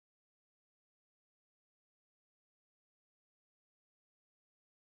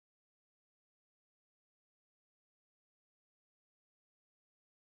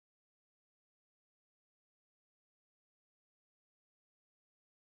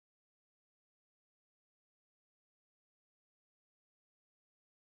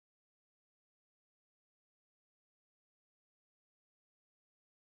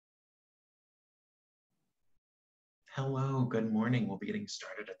Hello, good morning. We'll be getting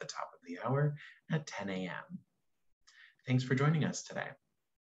started at the top of the hour at 10 a.m. Thanks for joining us today.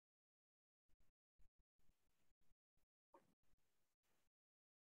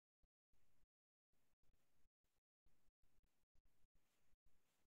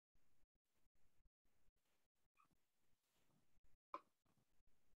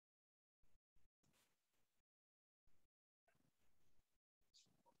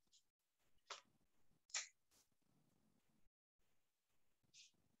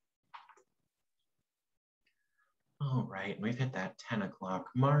 All right, we've hit that 10 o'clock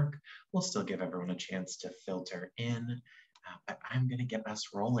mark. We'll still give everyone a chance to filter in, but I'm going to get us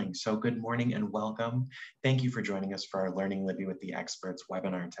rolling. So good morning and welcome. Thank you for joining us for our Learning Libby with the Experts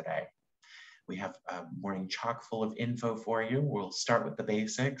webinar today. We have a morning chock full of info for you. We'll start with the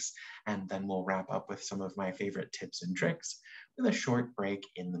basics, and then we'll wrap up with some of my favorite tips and tricks with a short break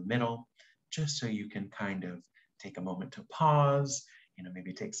in the middle, just so you can kind of take a moment to pause,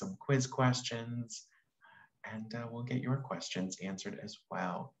 maybe take some quiz questions, and we'll get your questions answered as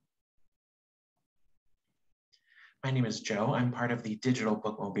well. My name is Joe. I'm part of the digital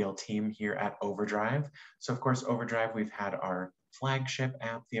bookmobile team here at OverDrive. So of course, OverDrive, we've had our flagship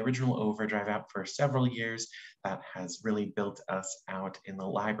app, the original OverDrive app, for several years. That has really built us out in the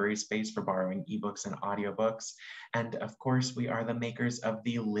library space for borrowing ebooks and audiobooks. And of course, we are the makers of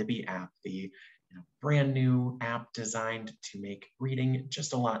the Libby app, the brand new app designed to make reading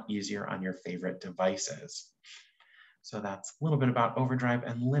just a lot easier on your favorite devices. So that's a little bit about OverDrive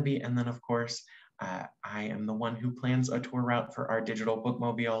and Libby. And then of course, I am the one who plans a tour route for our digital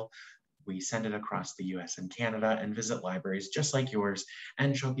bookmobile. We send it across the US and Canada and visit libraries just like yours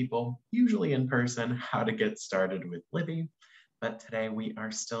and show people, usually in person, how to get started with Libby. But today we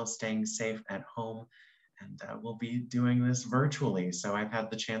are still staying safe at home, and we'll be doing this virtually. So I've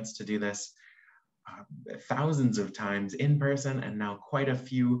had the chance to do this thousands of times in person and now quite a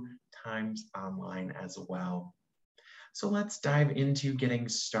few times online as well. So let's dive into getting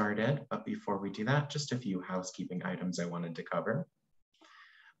started. But before we do that, just a few housekeeping items I wanted to cover.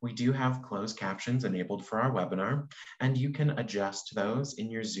 We do have closed captions enabled for our webinar, and you can adjust those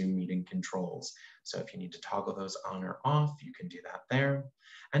in your Zoom meeting controls. So if you need to toggle those on or off, you can do that there.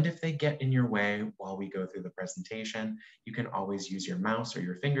 And if they get in your way while we go through the presentation, you can always use your mouse or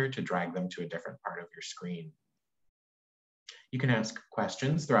your finger to drag them to a different part of your screen. You can ask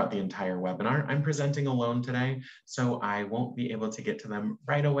questions throughout the entire webinar. I'm presenting alone today, so I won't be able to get to them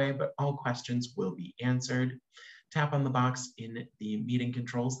right away, but all questions will be answered. Tap on the box in the meeting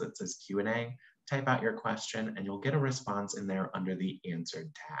controls that says Q&A, type out your question, and you'll get a response in there under the Answered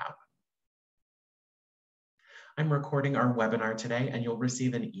tab. I'm recording our webinar today, and you'll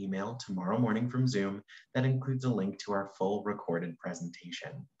receive an email tomorrow morning from Zoom that includes a link to our full recorded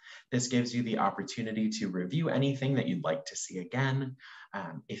presentation. This gives you the opportunity to review anything that you'd like to see again.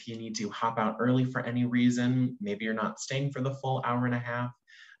 If you need to hop out early for any reason, maybe you're not staying for the full hour and a half,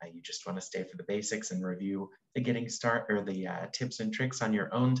 you just want to stay for the basics and review the getting start or the tips and tricks on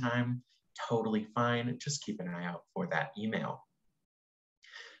your own time, totally fine. Just keep an eye out for that email.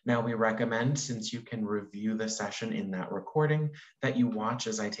 Now we recommend, since you can review the session in that recording, that you watch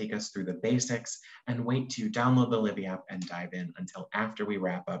as I take us through the basics and wait to download the Libby app and dive in until after we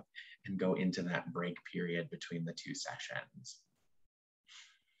wrap up and go into that break period between the two sessions.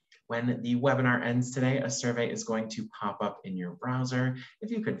 When the webinar ends today, a survey is going to pop up in your browser. If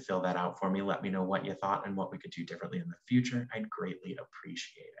you could fill that out for me, let me know what you thought and what we could do differently in the future. I'd greatly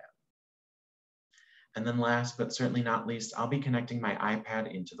appreciate it. And then last, but certainly not least, I'll be connecting my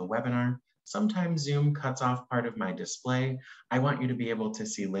iPad into the webinar. Sometimes Zoom cuts off part of my display. I want you to be able to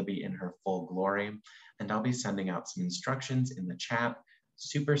see Libby in her full glory, and I'll be sending out some instructions in the chat.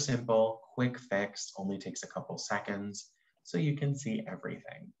 Super simple, quick fix, only takes a couple seconds, so you can see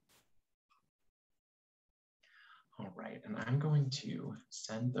everything. All right, and I'm going to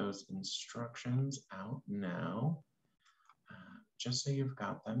send those instructions out now, just so you've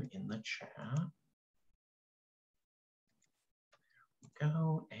got them in the chat.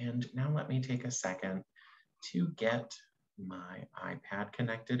 Go, and now let me take a second to get my iPad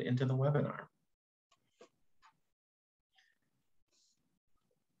connected into the webinar.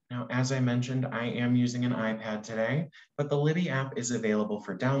 Now, as I mentioned, I am using an iPad today, but the Libby app is available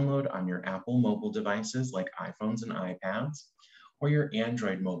for download on your Apple mobile devices like iPhones and iPads, or your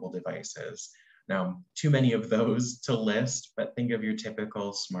Android mobile devices. Now, too many of those to list, but think of your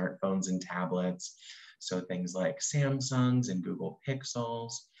typical smartphones and tablets. So things like Samsungs and Google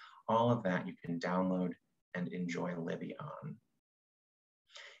Pixels, all of that you can download and enjoy Libby on.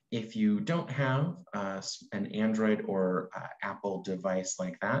 If you don't have an Android or Apple device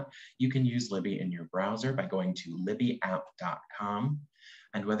like that, you can use Libby in your browser by going to libbyapp.com.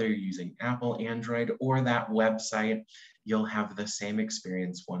 And whether you're using Apple, Android, or that website, you'll have the same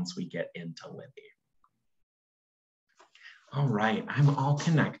experience once we get into Libby. All right, I'm all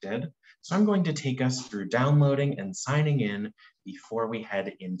connected. So I'm going to take us through downloading and signing in before we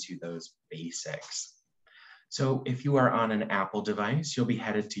head into those basics. So if you are on an Apple device, you'll be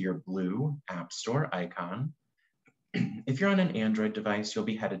headed to your blue App Store icon. If you're on an Android device, you'll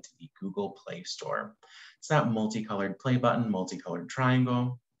be headed to the Google Play Store. It's that multicolored play button, multicolored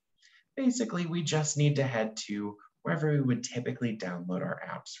triangle. Basically, we just need to head to wherever we would typically download our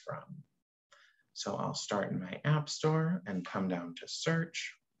apps from. So I'll start in my App Store and come down to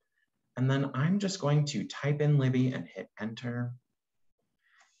search. And then I'm just going to type in Libby and hit enter.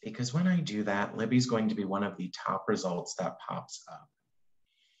 Because when I do that, Libby's going to be one of the top results that pops up.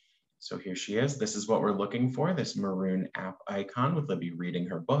 So here she is. This is what we're looking for, this maroon app icon with Libby reading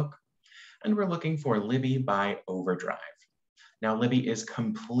her book. And we're looking for Libby by OverDrive. Now, Libby is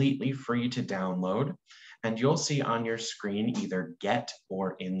completely free to download, and you'll see on your screen either get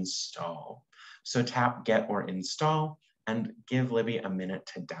or install. So tap get or install and give Libby a minute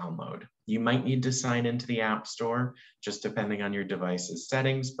to download. You might need to sign into the App Store, just depending on your device's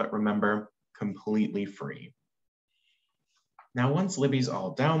settings, but remember, completely free. Now, once Libby's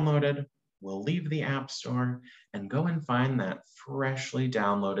all downloaded, we'll leave the App Store and go and find that freshly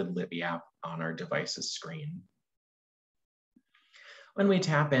downloaded Libby app on our device's screen. When we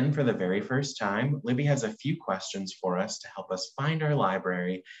tap in for the very first time, Libby has a few questions for us to help us find our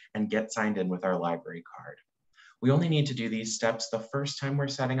library and get signed in with our library card. We only need to do these steps the first time we're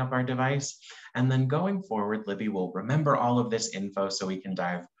setting up our device, and then going forward, Libby will remember all of this info so we can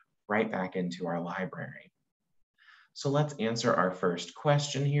dive right back into our library. So let's answer our first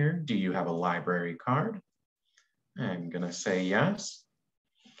question here. Do you have a library card? I'm gonna say yes.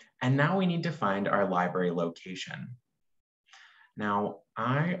 And now we need to find our library location. Now,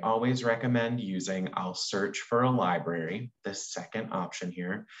 I always recommend using I'll search for a library, the second option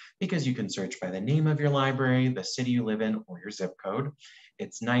here, because you can search by the name of your library, the city you live in, or your zip code.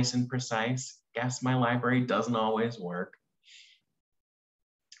 It's nice and precise. Guess my library doesn't always work.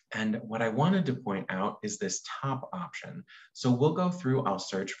 And what I wanted to point out is this top option. So we'll go through I'll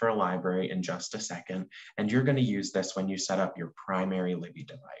search for a library in just a second, and you're going to use this when you set up your primary Libby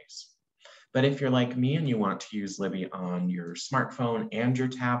device. But if you're like me and you want to use Libby on your smartphone and your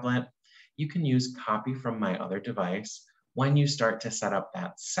tablet, you can use copy from my other device when you start to set up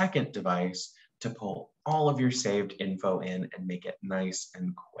that second device to pull all of your saved info in and make it nice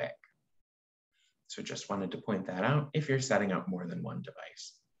and quick. So just wanted to point that out if you're setting up more than one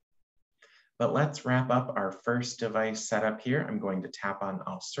device. But let's wrap up our first device setup here. I'm going to tap on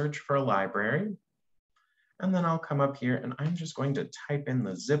I'll search for a library, and then I'll come up here and I'm just going to type in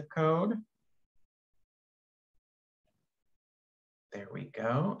the zip code. There we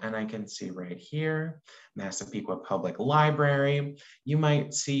go, and I can see right here, Massapequa Public Library. You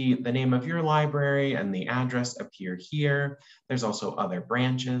might see the name of your library and the address appear here. There's also other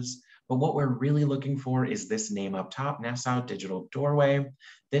branches, but what we're really looking for is this name up top, Nassau Digital Doorway.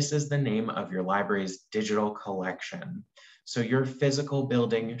 This is the name of your library's digital collection. So your physical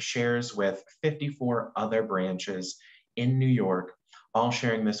building shares with 54 other branches in New York, all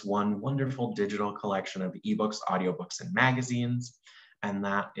sharing this one wonderful digital collection of ebooks, audiobooks, and magazines, and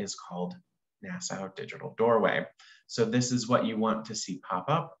that is called Nassau Digital Doorway. So this is what you want to see pop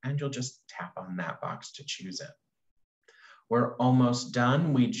up, and you'll just tap on that box to choose it. We're almost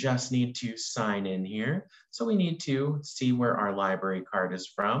done. We just need to sign in here. So we need to see where our library card is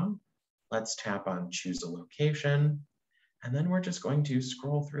from. Let's tap on choose a location, and then we're just going to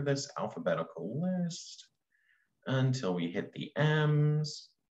scroll through this alphabetical list until we hit the M's.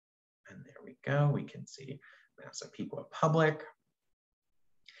 And there we go. We can see Massapequa Public.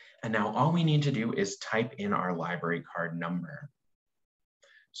 And now all we need to do is type in our library card number.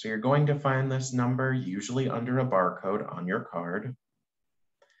 So you're going to find this number usually under a barcode on your card.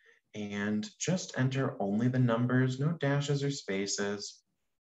 And just enter only the numbers, no dashes or spaces.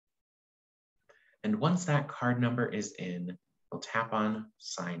 And once that card number is in, we'll tap on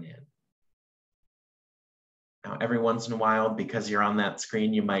sign in. Now, every once in a while, because you're on that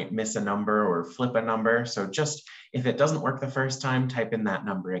screen, you might miss a number or flip a number. So just, if it doesn't work the first time, type in that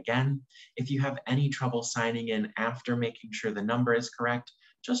number again. If you have any trouble signing in after making sure the number is correct,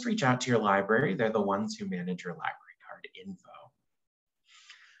 just reach out to your library. They're the ones who manage your library card info.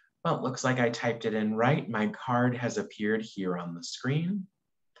 Well, it looks like I typed it in right. My card has appeared here on the screen.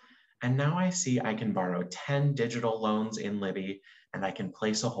 And now I see I can borrow 10 digital loans in Libby, and I can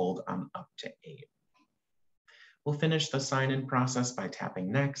place a hold on up to 8. We'll finish the sign-in process by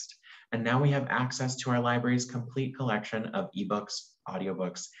tapping next, and now we have access to our library's complete collection of ebooks,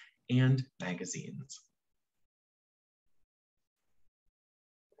 audiobooks, and magazines.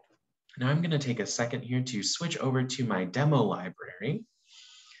 Now I'm going to take a second here to switch over to my demo library.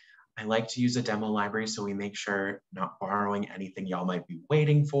 I like to use a demo library so we make sure not borrowing anything y'all might be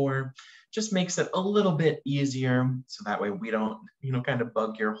waiting for. Just makes it a little bit easier so that way we don't, kind of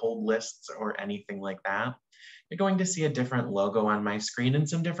bug your hold lists or anything like that. You're going to see a different logo on my screen and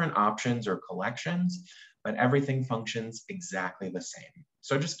some different options or collections, but everything functions exactly the same.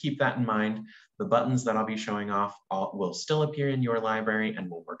 So just keep that in mind. The buttons that I'll be showing off will still appear in your library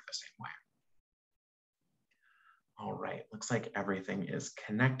and will work the same way. All right, looks like everything is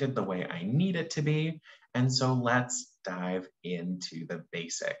connected the way I need it to be. And so let's dive into the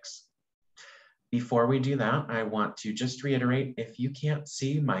basics. Before we do that, I want to just reiterate, if you can't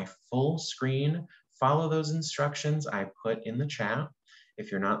see my full screen, follow those instructions I put in the chat.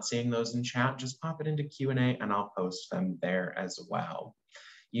 If you're not seeing those in chat, just pop it into Q&A and I'll post them there as well.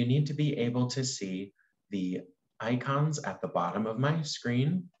 You need to be able to see the icons at the bottom of my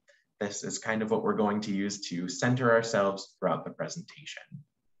screen. This is kind of what we're going to use to center ourselves throughout the presentation.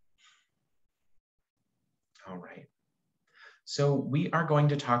 All right. So we are going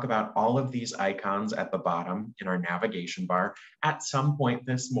to talk about all of these icons at the bottom in our navigation bar at some point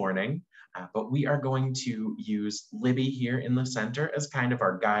this morning, but we are going to use Libby here in the center as kind of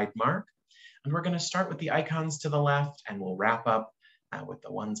our guide mark. And we're going to start with the icons to the left and we'll wrap up with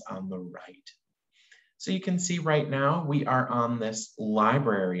the ones on the right. So you can see right now we are on this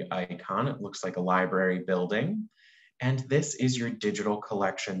library icon. It looks like a library building. And this is your digital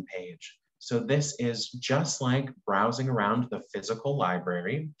collection page. So this is just like browsing around the physical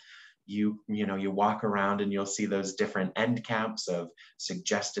library. You walk around and you'll see those different end caps of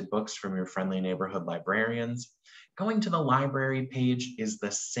suggested books from your friendly neighborhood librarians. Going to the library page is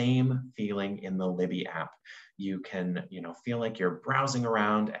the same feeling in the Libby app. You can, feel like you're browsing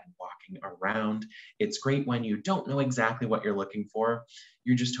around and walking around. It's great when you don't know exactly what you're looking for.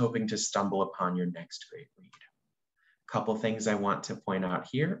 You're just hoping to stumble upon your next great read. Couple things I want to point out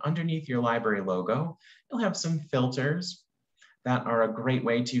here. Underneath your library logo, you'll have some filters that are a great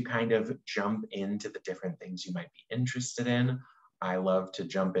way to kind of jump into the different things you might be interested in. I love to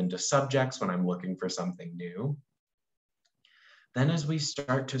jump into subjects when I'm looking for something new. Then as we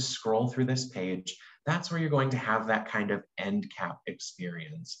start to scroll through this page, that's where you're going to have that kind of end cap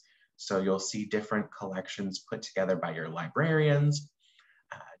experience. So you'll see different collections put together by your librarians,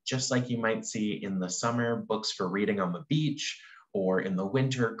 just like you might see in the summer, books for reading on the beach, or in the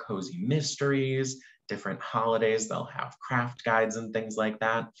winter, cozy mysteries, different holidays, they'll have craft guides and things like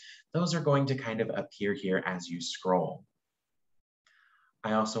that. Those are going to kind of appear here as you scroll.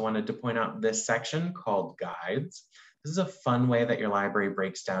 I also wanted to point out this section called Guides. This is a fun way that your library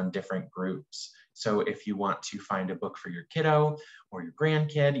breaks down different groups. So if you want to find a book for your kiddo or your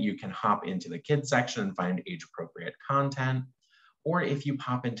grandkid, you can hop into the kids section and find age-appropriate content. Or if you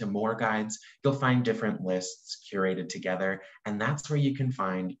pop into more guides, you'll find different lists curated together, and that's where you can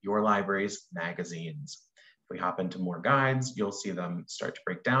find your library's magazines. If we hop into more guides, you'll see them start to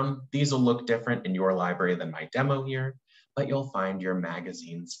break down. These will look different in your library than my demo here, but you'll find your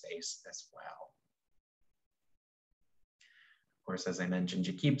magazine space as well. Of course, as I mentioned,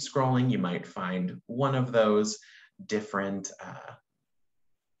 you keep scrolling, you might find one of those different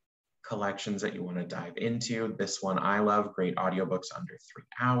collections that you want to dive into. This one I love, great audiobooks under 3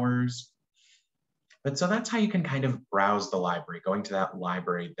 hours. But so that's how you can kind of browse the library, going to that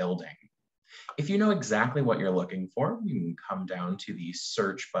library building. If you know exactly what you're looking for, you can come down to the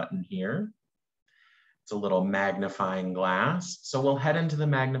search button here. It's a little magnifying glass. So we'll head into the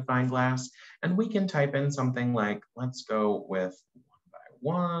magnifying glass and we can type in something like, let's go with One by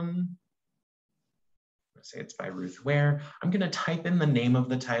One. Say it's by Ruth Ware. I'm going to type in the name of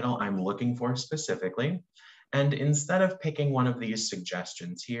the title I'm looking for specifically. And instead of picking one of these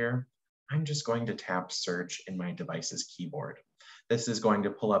suggestions here, I'm just going to tap search in my device's keyboard. This is going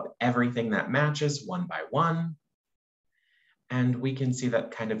to pull up everything that matches one by one. And we can see that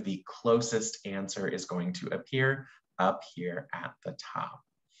kind of the closest answer is going to appear up here at the top.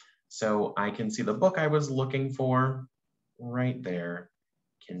 So I can see the book I was looking for right there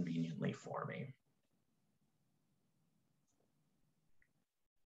conveniently for me.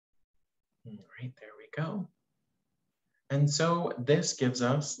 All right, there we go. And so this gives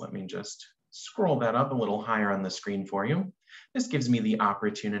us, let me just scroll that up a little higher on the screen for you. This gives me the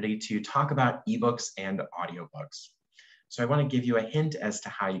opportunity to talk about ebooks and audiobooks. So I want to give you a hint as to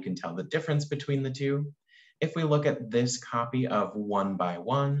how you can tell the difference between the two. If we look at this copy of 1 by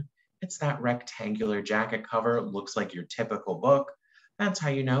 1, it's that rectangular jacket cover, looks like your typical book. That's how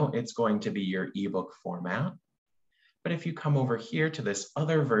you know it's going to be your ebook format. But if you come over here to this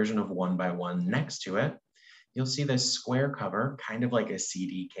other version of 1 by 1 next to it, you'll see this square cover, kind of like a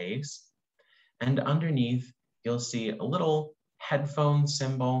CD case. And underneath, you'll see a little headphone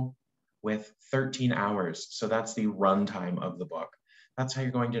symbol with 13 hours. So that's the runtime of the book. That's how you're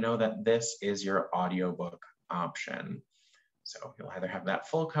going to know that this is your audiobook option. So you'll either have that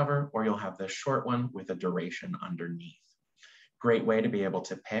full cover or you'll have the short one with a duration underneath. Great way to be able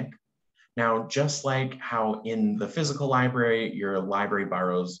to pick. Now, just like how in the physical library, your library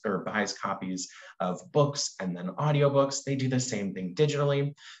borrows or buys copies of books and then audiobooks, they do the same thing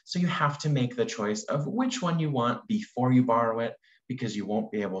digitally. So you have to make the choice of which one you want before you borrow it, because you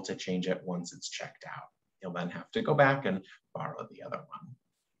won't be able to change it once it's checked out. You'll then have to go back and borrow the other one.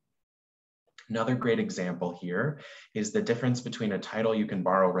 Another great example here is the difference between a title you can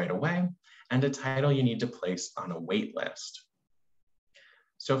borrow right away and a title you need to place on a wait list.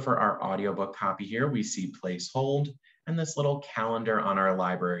 So for our audiobook copy here, we see place hold and this little calendar on our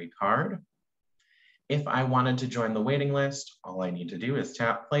library card. If I wanted to join the waiting list, all I need to do is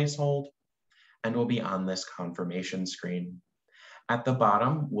tap place hold and we'll be on this confirmation screen. At the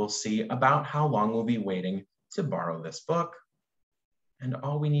bottom, we'll see about how long we'll be waiting to borrow this book. And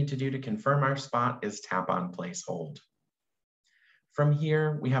all we need to do to confirm our spot is tap on place hold. From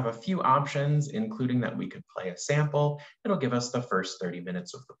here, we have a few options, including that we could play a sample. It'll give us the first 30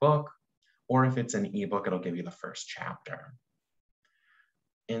 minutes of the book, or if it's an ebook, it'll give you the first chapter.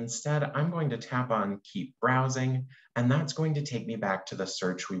 Instead, I'm going to tap on keep browsing, and that's going to take me back to the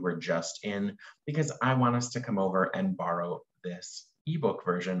search we were just in, because I want us to come over and borrow this ebook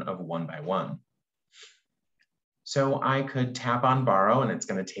version of 1 by 1. So I could tap on borrow and it's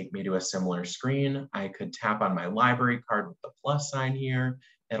going to take me to a similar screen. I could tap on my library card with the plus sign here.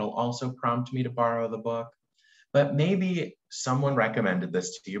 It'll also prompt me to borrow the book. But maybe someone recommended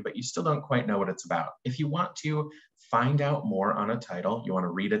this to you, but you still don't quite know what it's about. If you want to find out more on a title, you want to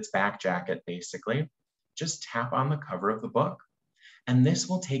read its back jacket basically, just tap on the cover of the book. And this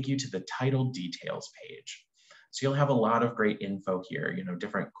will take you to the title details page. So you'll have a lot of great info here,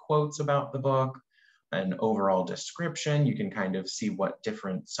 different quotes about the book, an overall description. You can kind of see what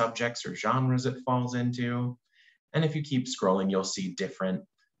different subjects or genres it falls into. And if you keep scrolling, you'll see different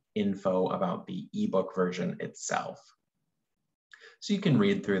info about the ebook version itself. So you can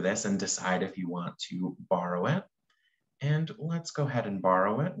read through this and decide if you want to borrow it. And let's go ahead and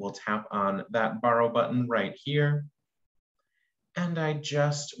borrow it. We'll tap on that borrow button right here. And I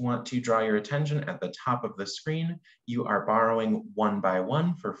just want to draw your attention at the top of the screen. You are borrowing 1 by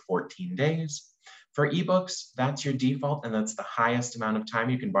 1 for 14 days. For ebooks, that's your default, and that's the highest amount of time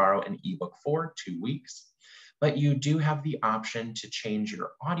you can borrow an ebook for, 2 weeks. But you do have the option to change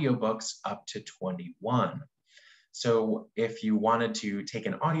your audiobooks up to 21. So if you wanted to take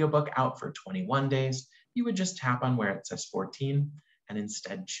an audiobook out for 21 days, you would just tap on where it says 14 and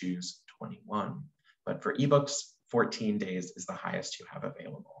instead choose 21. But for ebooks, 14 days is the highest you have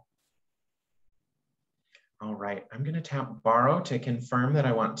available. All right, I'm going to tap borrow to confirm that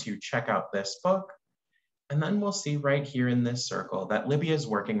I want to check out this book. And then we'll see right here in this circle that Libby is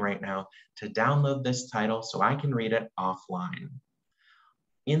working right now to download this title so I can read it offline.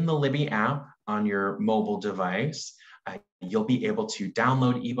 In the Libby app on your mobile device, you'll be able to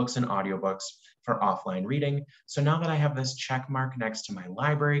download ebooks and audiobooks for offline reading. So now that I have this check mark next to my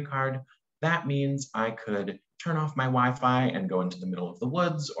library card, that means I could turn off my Wi-Fi and go into the middle of the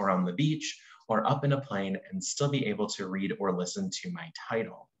woods or on the beach or up in a plane and still be able to read or listen to my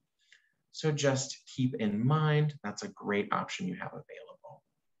title. So just keep in mind, that's a great option you have available.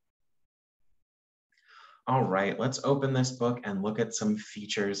 All right, let's open this book and look at some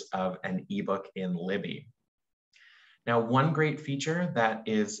features of an ebook in Libby. Now, one great feature that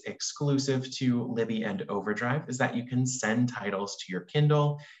is exclusive to Libby and OverDrive is that you can send titles to your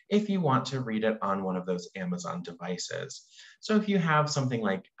Kindle if you want to read it on one of those Amazon devices. So if you have something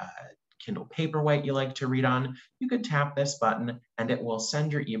like Kindle Paperwhite you like to read on, you could tap this button and it will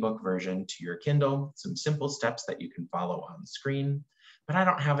send your ebook version to your Kindle. Some simple steps that you can follow on screen. But I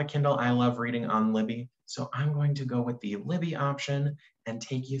don't have a Kindle. I love reading on Libby, so I'm going to go with the Libby option and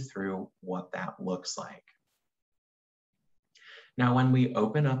take you through what that looks like. Now, when we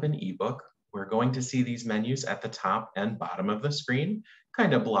open up an ebook, we're going to see these menus at the top and bottom of the screen,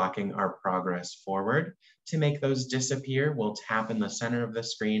 kind of blocking our progress forward. To make those disappear, we'll tap in the center of the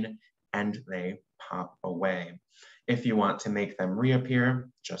screen and they pop away. If you want to make them reappear,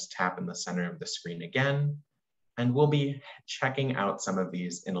 just tap in the center of the screen again, And we'll be checking out some of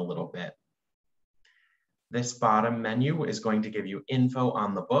these in a little bit. This bottom menu is going to give you info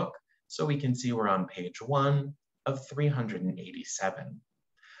on the book, so we can see we're on page 1 of 387.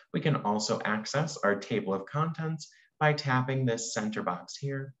 We can also access our table of contents by tapping this center box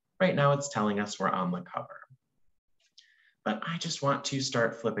here. Right now it's telling us we're on the cover. But I just want to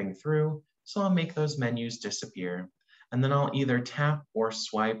start flipping through, so I'll make those menus disappear, and then I'll either tap or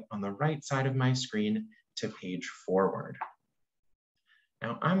swipe on the right side of my screen to page forward.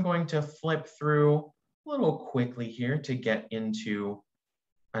 Now I'm going to flip through a little quickly here to get into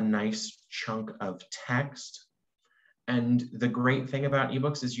a nice chunk of text. And the great thing about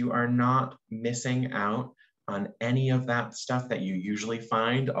ebooks is you are not missing out on any of that stuff that you usually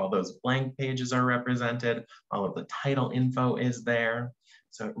find. All those blank pages are represented, all of the title info is there.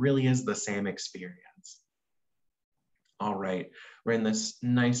 So it really is the same experience. All right, we're in this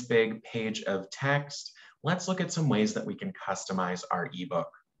nice big page of text. Let's look at some ways that we can customize our ebook.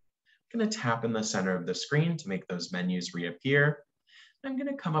 I'm gonna tap in the center of the screen to make those menus reappear. I'm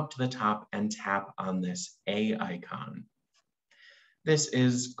gonna come up to the top and tap on this A icon. This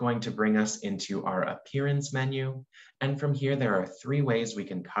is going to bring us into our appearance menu. And from here, there are 3 ways we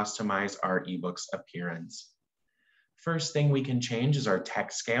can customize our ebook's appearance. First thing we can change is our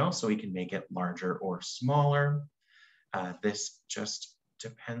text scale, so we can make it larger or smaller. This just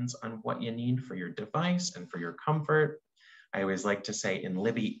depends on what you need for your device and for your comfort. I always like to say in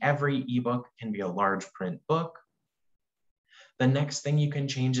Libby, every ebook can be a large print book. The next thing you can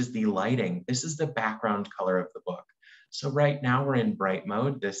change is the lighting. This is the background color of the book. So right now we're in bright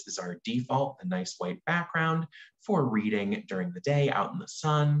mode. This is our default, the nice white background for reading during the day out in the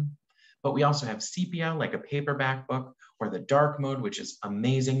sun. But we also have sepia, like a paperback book, or the dark mode, which is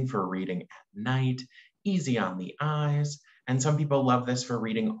amazing for reading at night, easy on the eyes. And some people love this for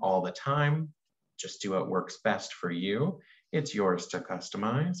reading all the time. Just do what works best for you. It's yours to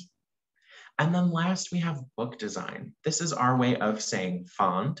customize. And then last, we have book design. This is our way of saying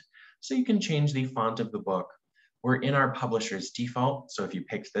font. So you can change the font of the book. We're in our publisher's default. So if you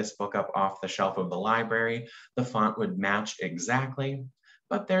picked this book up off the shelf of the library, the font would match exactly.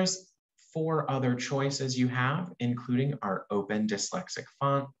 But there's 4 other choices you have, including our open dyslexic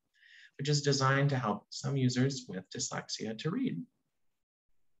font, which is designed to help some users with dyslexia to read.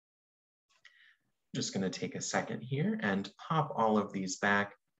 I'm just going to take a second here and pop all of these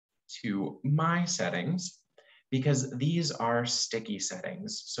back to my settings, because these are sticky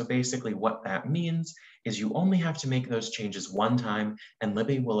settings. So basically what that means is you only have to make those changes one time, and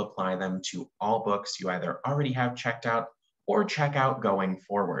Libby will apply them to all books you either already have checked out or check out going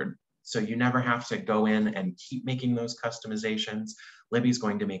forward. So you never have to go in and keep making those customizations. Libby's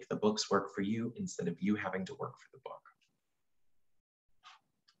going to make the books work for you instead of you having to work for the book.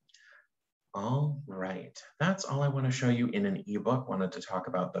 All right, that's all I want to show you in an ebook. Wanted to talk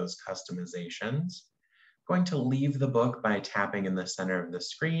about those customizations. Going to leave the book by tapping in the center of the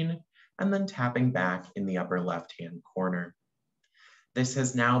screen and then tapping back in the upper left-hand corner. This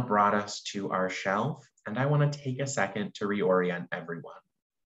has now brought us to our shelf, and I want to take a second to reorient everyone.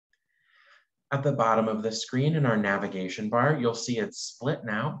 At the bottom of the screen in our navigation bar, you'll see it's split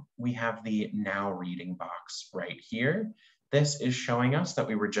now. We have the Now Reading box right here. This is showing us that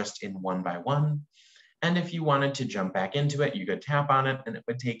we were just in 1 by 1. And if you wanted to jump back into it, you could tap on it and it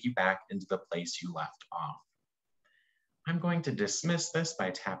would take you back into the place you left off. I'm going to dismiss this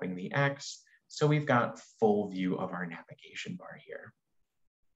by tapping the X, so we've got full view of our navigation bar here.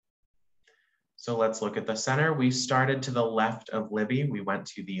 So let's look at the center. We started to the left of Libby. We went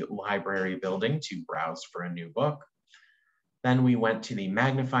to the library building to browse for a new book. Then we went to the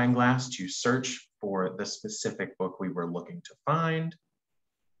magnifying glass to search for the specific book we were looking to find.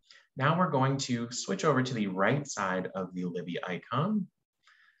 Now we're going to switch over to the right side of the Libby icon.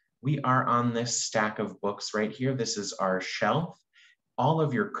 We are on this stack of books right here. This is our shelf. All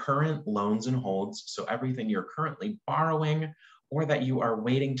of your current loans and holds, so everything you're currently borrowing or that you are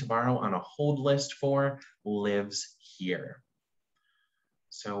waiting to borrow on a hold list for, lives here.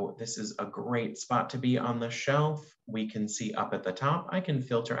 So this is a great spot to be on the shelf. We can see up at the top, I can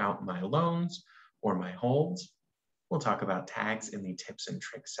filter out my loans or my holds. We'll talk about tags in the tips and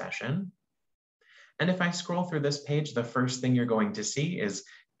tricks session. And if I scroll through this page, the first thing you're going to see is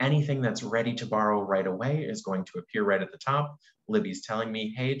anything that's ready to borrow right away is going to appear right at the top. Libby's telling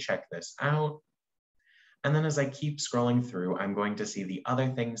me, hey, check this out. And then as I keep scrolling through, I'm going to see the other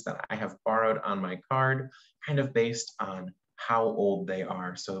things that I have borrowed on my card, kind of based on how old they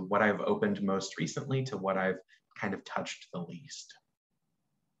are. So what I've opened most recently to what I've kind of touched the least.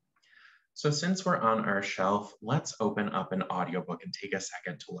 So since we're on our shelf, let's open up an audiobook and take a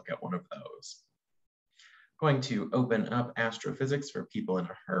second to look at one of those. Going to open up astrophysics for people in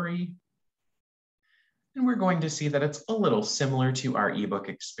a hurry. And we're going to see that it's a little similar to our ebook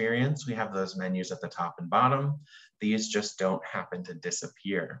experience. We have those menus at the top and bottom. These just don't happen to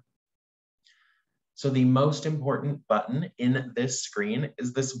disappear. So the most important button in this screen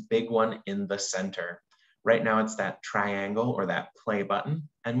is this big one in the center. Right now it's that triangle or that play button.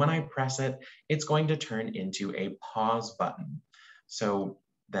 And when I press it, it's going to turn into a pause button. So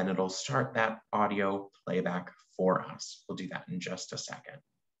then it'll start that audio playback for us. We'll do that in just a second.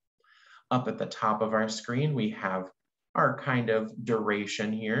 Up at the top of our screen, we have our kind of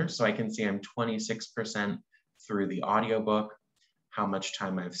duration here. So I can see I'm 26% through the audiobook, how much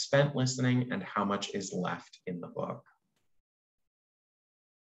time I've spent listening, and how much is left in the book.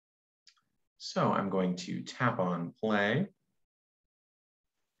 So I'm going to tap on play.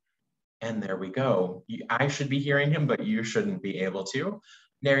 And there we go. I should be hearing him, but you shouldn't be able to.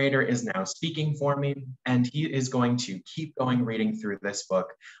 Narrator is now speaking for me, and he is going to keep going reading through this book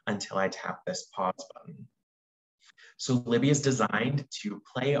until I tap this pause button. So Libby is designed to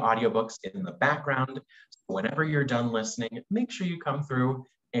play audiobooks in the background. So whenever you're done listening, make sure you come through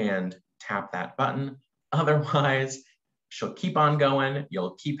and tap that button. Otherwise, she'll keep on going.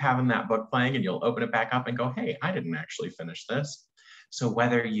 You'll keep having that book playing and you'll open it back up and go, hey, I didn't actually finish this. So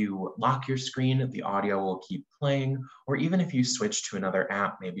whether you lock your screen, the audio will keep playing, or even if you switch to another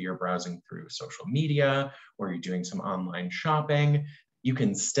app, maybe you're browsing through social media or you're doing some online shopping, you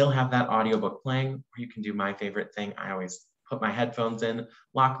can still have that audiobook playing, or you can do my favorite thing. I always put my headphones in,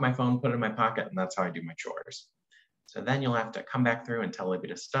 lock my phone, put it in my pocket, and that's how I do my chores. So then you'll have to come back through and tell Libby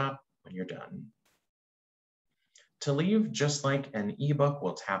to stop when you're done. To leave, just like an ebook,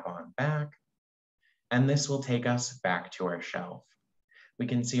 we'll tap on back, and this will take us back to our shelf. We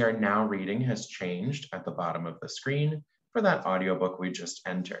can see our now reading has changed at the bottom of the screen for that audiobook we just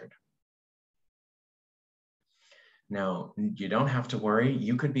entered. Now, you don't have to worry.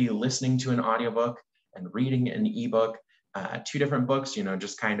 You could be listening to an audiobook and reading an ebook, two different books,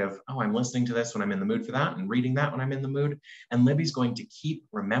 just kind of, oh, I'm listening to this when I'm in the mood for that and reading that when I'm in the mood. And Libby's going to keep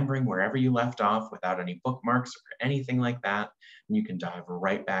remembering wherever you left off without any bookmarks or anything like that. And you can dive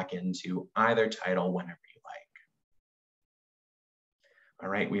right back into either title whenever you like. All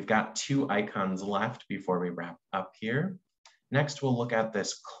right, we've got 2 icons left before we wrap up here. Next, we'll look at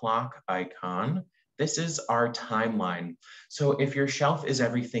this clock icon. This is our timeline. So if your shelf is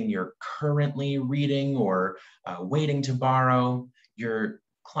everything you're currently reading or waiting to borrow, your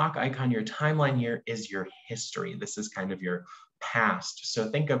clock icon, your timeline here is your history. This is kind of your past. So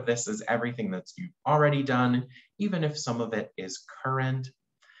think of this as everything that you've already done, even if some of it is current.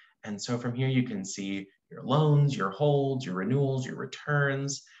 And so from here, you can see your loans, your holds, your renewals, your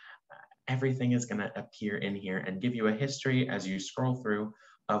returns. Everything is going to appear in here and give you a history as you scroll through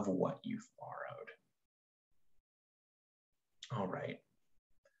of what you've borrowed. All right.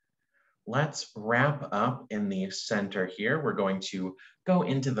 Let's wrap up in the center here. We're going to go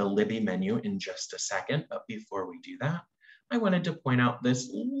into the Libby menu in just a second, but before we do that, I wanted to point out this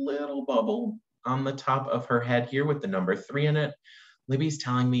little bubble on the top of her head here with the number 3 in it. Libby's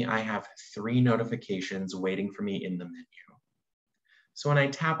telling me I have 3 notifications waiting for me in the menu. So when I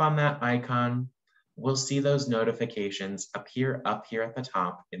tap on that icon, we'll see those notifications appear up here at the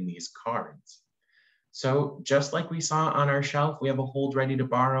top in these cards. So just like we saw on our shelf, we have a hold ready to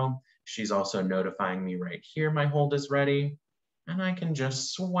borrow. She's also notifying me right here, my hold is ready. And I can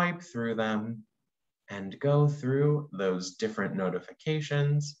just swipe through them and go through those different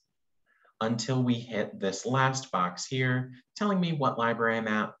notifications until we hit this last box here, telling me what library I'm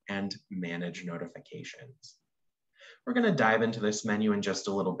at and manage notifications. We're going to dive into this menu in just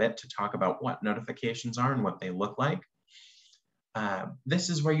a little bit to talk about what notifications are and what they look like.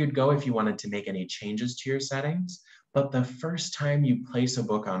 This is where you'd go if you wanted to make any changes to your settings, but the first time you place a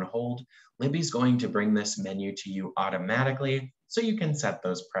book on hold, Libby's going to bring this menu to you automatically so you can set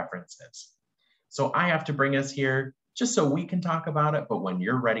those preferences. So I have to bring us here just so we can talk about it, but when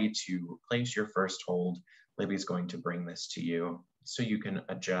you're ready to place your first hold, Libby's going to bring this to you so you can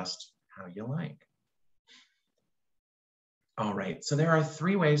adjust how you like. All right, so there are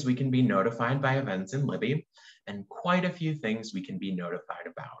 3 ways we can be notified by events in Libby, and quite a few things we can be notified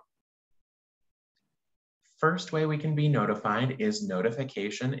about. First way we can be notified is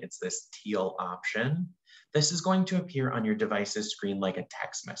notification. It's this teal option. This is going to appear on your device's screen like a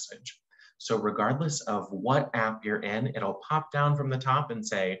text message. So regardless of what app you're in, it'll pop down from the top and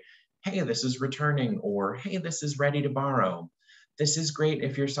say, hey, this is returning, or hey, this is ready to borrow. This is great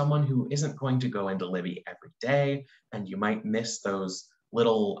if you're someone who isn't going to go into Libby every day and you might miss those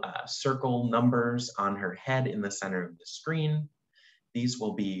little circle numbers on her head in the center of the screen. These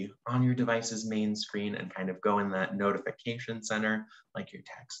will be on your device's main screen and kind of go in that notification center like your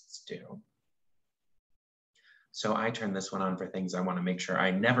texts do. So I turn this one on for things I want to make sure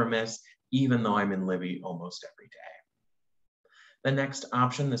I never miss, even though I'm in Libby almost every day. The next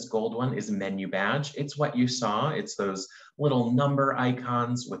option, this gold one, is menu badge. It's what you saw. It's those little number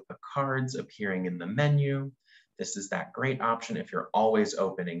icons with the cards appearing in the menu. This is that great option if you're always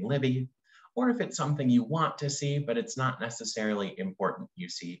opening Libby, or if it's something you want to see, but it's not necessarily important you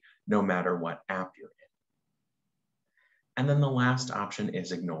see no matter what app you're in. And then the last option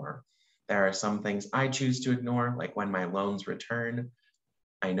is ignore. There are some things I choose to ignore, like when my loans return.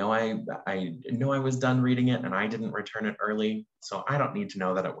 I know I was done reading it and I didn't return it early, so I don't need to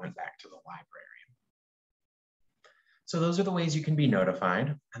know that it went back to the library. So those are the ways you can be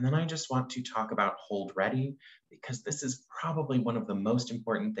notified. And then I just want to talk about hold ready, because this is probably one of the most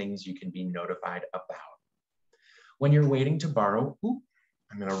important things you can be notified about. When you're waiting to borrow,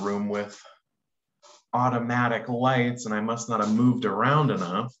 I'm in a room with automatic lights and I must not have moved around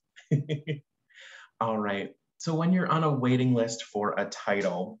enough. All right. So when you're on a waiting list for a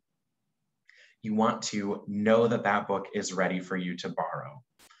title, you want to know that that book is ready for you to borrow.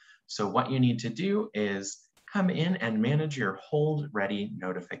 So what you need to do is come in and manage your hold ready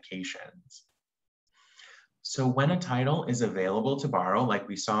notifications. So when a title is available to borrow, like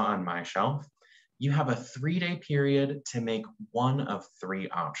we saw on my shelf, you have a 3-day period to make one of 3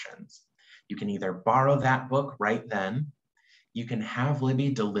 options. You can either borrow that book right then. You can have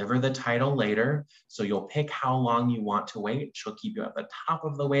Libby deliver the title later, so you'll pick how long you want to wait. She'll keep you at the top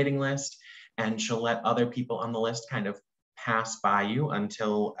of the waiting list, and she'll let other people on the list kind of pass by you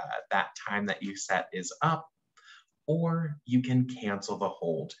until that time that you set is up. Or you can cancel the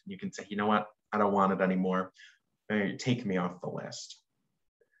hold. You can say, you know what, I don't want it anymore. Take me off the list.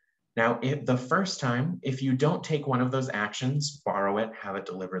 Now, the first time, if you don't take one of those actions, borrow it, have it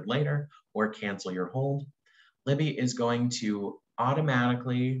delivered later, or cancel your hold, Libby is going to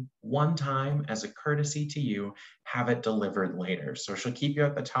automatically, one time as a courtesy to you, have it delivered later. So she'll keep you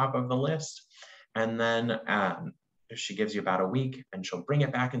at the top of the list, and then she gives you about a week and she'll bring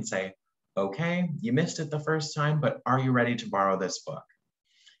it back and say, okay, you missed it the first time, but are you ready to borrow this book?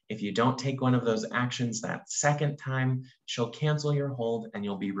 If you don't take one of those actions that second time, she'll cancel your hold and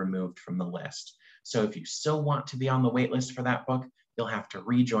you'll be removed from the list. So if you still want to be on the wait list for that book, you'll have to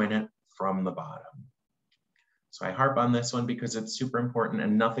rejoin it from the bottom. So I harp on this one because it's super important,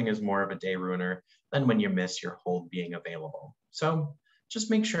 and nothing is more of a day ruiner than when you miss your hold being available. So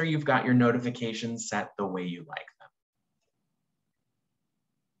just make sure you've got your notifications set the way you like them.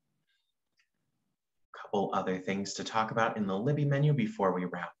 Couple other things to talk about in the Libby menu before we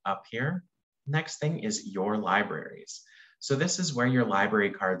wrap up here. Next thing is your libraries. So this is where your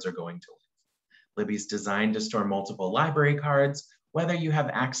library cards are going to live. Libby's designed to store multiple library cards, whether you have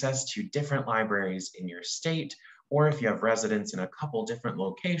access to different libraries in your state, or if you have residence in a couple different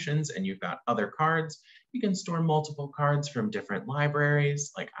locations and you've got other cards, you can store multiple cards from different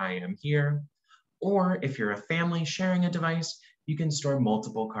libraries, like I am here. Or if you're a family sharing a device, you can store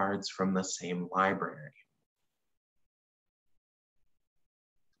multiple cards from the same library.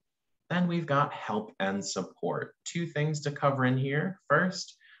 Then we've got help and support. 2 things to cover in here.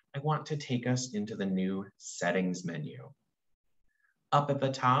 First, I want to take us into the new settings menu. Up at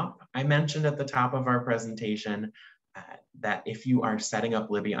the top, I mentioned at the top of our presentation that if you are setting up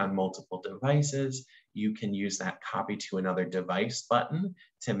Libby on multiple devices, you can use that copy to another device button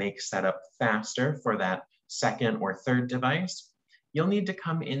to make setup faster for that second or third device. You'll need to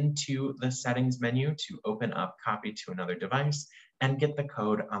come into the settings menu to open up copy to another device and get the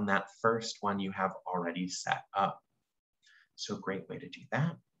code on that first one you have already set up. So great way to do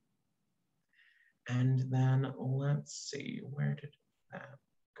that. And then let's see, where did that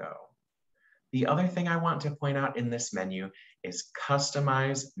go? The other thing I want to point out in this menu is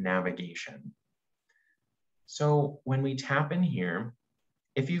customize navigation. So when we tap in here,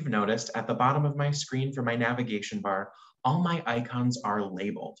 if you've noticed at the bottom of my screen for my navigation bar, all my icons are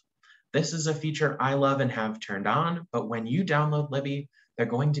labeled. This is a feature I love and have turned on, but when you download Libby, they're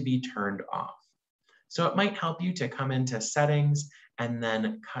going to be turned off. So it might help you to come into settings and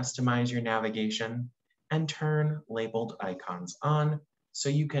then customize your navigation and turn labeled icons on so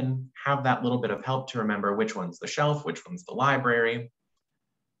you can have that little bit of help to remember which one's the shelf, which one's the library.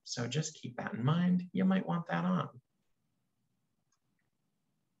 So just keep that in mind. You might want that on.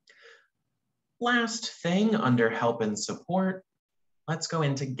 Last thing under help and support, let's go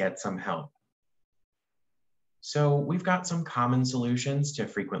into get some help. So we've got some common solutions to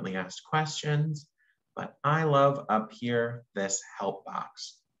frequently asked questions, but I love up here this help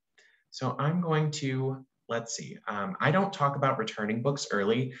box. So I'm going to let's see. I don't talk about returning books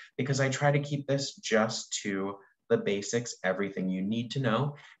early because I try to keep this just to the basics, everything you need to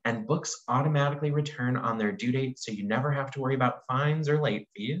know, and books automatically return on their due date, so you never have to worry about fines or late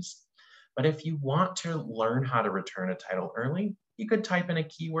fees. But if you want to learn how to return a title early, you could type in a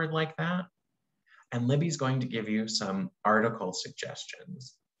keyword like that, and Libby's going to give you some article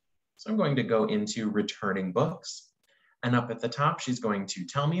suggestions. So I'm going to go into returning books, and up at the top, she's going to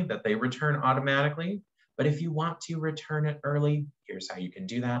tell me that they return automatically, but if you want to return it early, here's how you can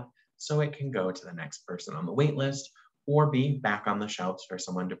do that. So it can go to the next person on the wait list or be back on the shelves for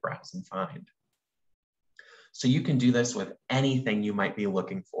someone to browse and find. So you can do this with anything you might be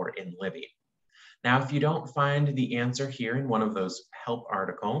looking for in Libby. Now, if you don't find the answer here in one of those help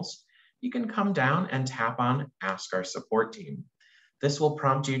articles, you can come down and tap on Ask Our Support Team. This will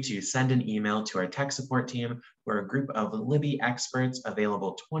prompt you to send an email to our tech support team. We're a group of Libby experts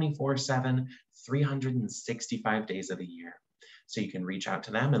available 24/7, 365 days of the year. So you can reach out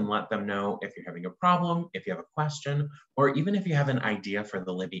to them and let them know if you're having a problem, if you have a question, or even if you have an idea for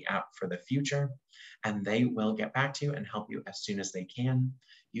the Libby app for the future, and they will get back to you and help you as soon as they can.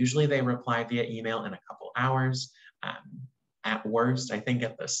 Usually they reply via email in a couple hours. At worst, I think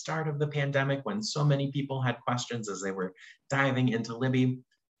at the start of the pandemic, when so many people had questions as they were diving into Libby,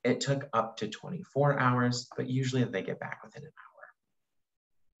 it took up to 24 hours, but usually they get back within an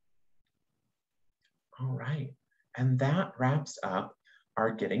hour. All right. And that wraps up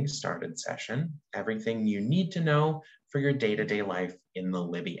our Getting Started session, everything you need to know for your day-to-day life in the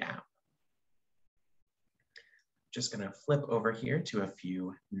Libby app. Just gonna flip over here to a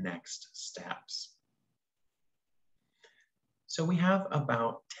few next steps. So we have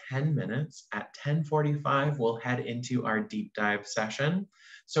about 10 minutes. At 10:45, we'll head into our deep dive session.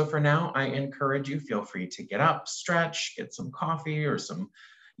 So for now, I encourage you, feel free to get up, stretch, get some coffee or some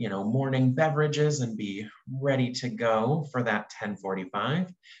morning beverages and be ready to go for that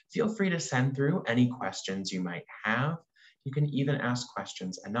 10:45. Feel free to send through any questions you might have. You can even ask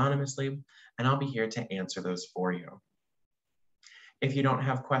questions anonymously, and I'll be here to answer those for you. If you don't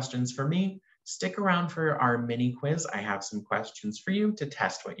have questions for me, stick around for our mini quiz. I have some questions for you to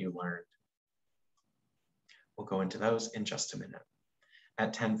test what you learned. We'll go into those in just a minute.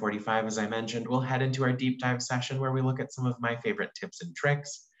 At 10:45, as I mentioned, we'll head into our deep dive session where we look at some of my favorite tips and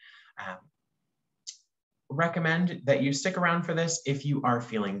tricks. Recommend that you stick around for this if you are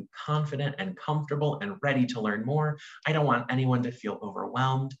feeling confident and comfortable and ready to learn more. I don't want anyone to feel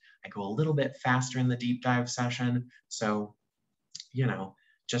overwhelmed. I go a little bit faster in the deep dive session. So,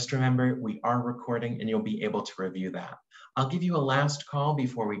 just remember we are recording and you'll be able to review that. I'll give you a last call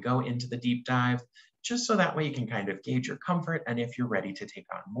before we go into the deep dive, just so that way you can kind of gauge your comfort and if you're ready to take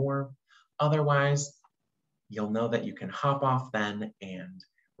on more. Otherwise, you'll know that you can hop off then and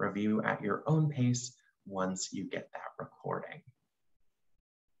review at your own pace once you get that recording.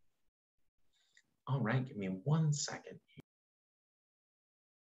 All right, give me 1 second here.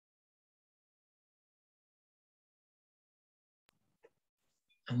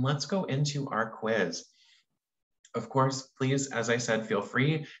 And let's go into our quiz. Of course, please, as I said, feel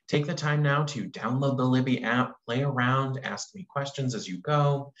free. Take the time now to download the Libby app, play around, ask me questions as you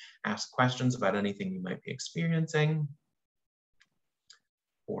go, ask questions about anything you might be experiencing,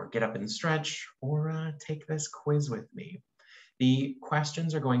 or get up and stretch, or take this quiz with me. The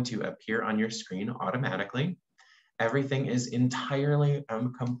questions are going to appear on your screen automatically. Everything is entirely,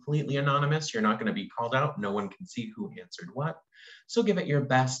 completely anonymous. You're not going to be called out. No one can see who answered what. So give it your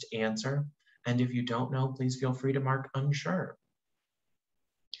best answer. And if you don't know, please feel free to mark unsure.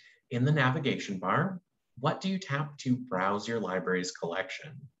 In the navigation bar, what do you tap to browse your library's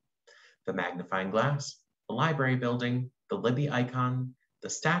collection? The magnifying glass, the library building, the Libby icon, the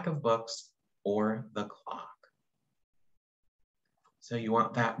stack of books, or the clock. So you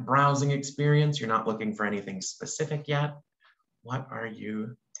want that browsing experience. You're not looking for anything specific yet. What are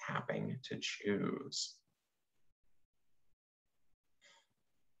you tapping to choose?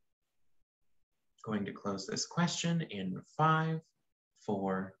 Going to close this question in 5,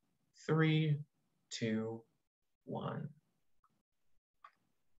 4, 3, 2, 1.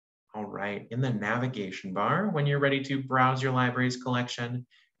 All right, in the navigation bar, when you're ready to browse your library's collection,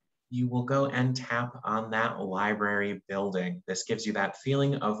 you will go and tap on that library building. This gives you that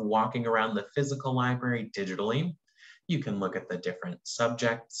feeling of walking around the physical library digitally. You can look at the different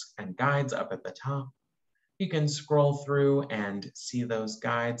subjects and guides up at the top. You can scroll through and see those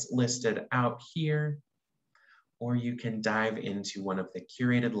guides listed out here, or you can dive into one of the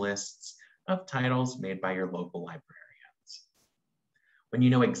curated lists of titles made by your local librarians. When you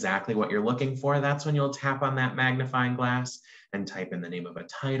know exactly what you're looking for, that's when you'll tap on that magnifying glass and type in the name of a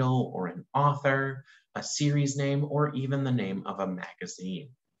title or an author, a series name, or even the name of a magazine.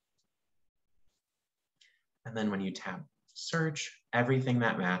 And then when you tap search, everything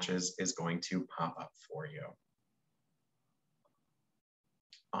that matches is going to pop up for you.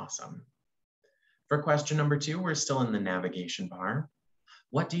 Awesome. For question number 2, we're still in the navigation bar.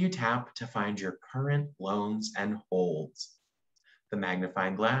 What do you tap to find your current loans and holds? The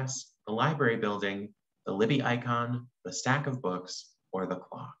magnifying glass, the library building, the Libby icon, the stack of books, or the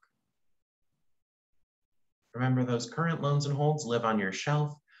clock. Remember, those current loans and holds live on your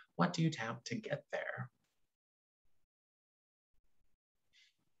shelf. What do you tap to get there?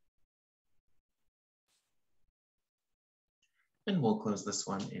 And we'll close this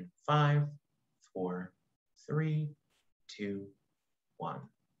one in 5, 4, 3, 2, 1.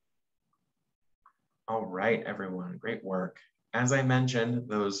 All right, everyone, great work. As I mentioned,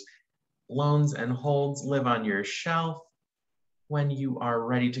 those loans and holds live on your shelf. When you are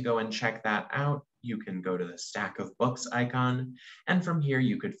ready to go and check that out, you can go to the stack of books icon, and from here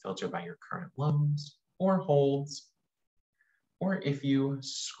you could filter by your current loans or holds. Or if you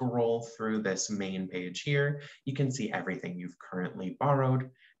scroll through this main page here, you can see everything you've currently borrowed,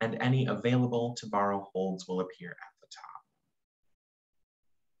 and any available to borrow holds will appear at the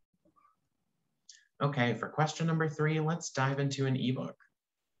top. Okay, for question number 3, let's dive into an ebook.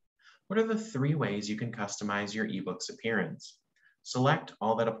 What are the 3 ways you can customize your ebook's appearance? Select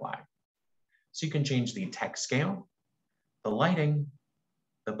all that apply. So you can change the text scale, the lighting,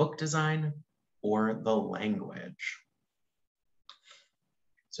 the book design, or the language.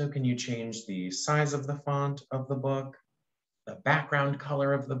 So can you change the size of the font of the book, the background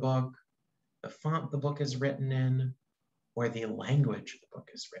color of the book, the font the book is written in, or the language the book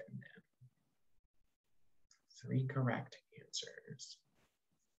is written in? 3 correct answers.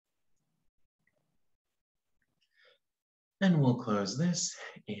 And we'll close this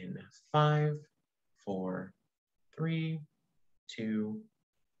in 5, 4, 3, 2,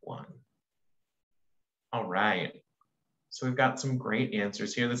 1. All right, so we've got some great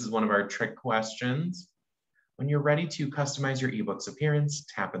answers here. This is one of our trick questions. When you're ready to customize your ebook's appearance,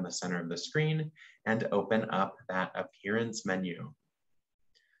 tap in the center of the screen and open up that appearance menu.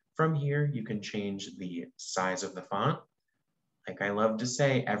 From here, you can change the size of the font. Like I love to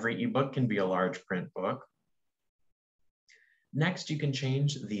say, every ebook can be a large print book. Next, you can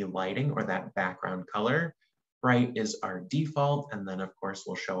change the lighting or that background color. Bright is our default, and then of course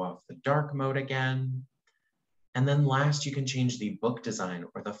we'll show off the dark mode again. And then last, you can change the book design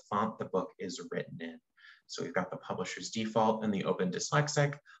or the font the book is written in. So we've got the publisher's default and the Open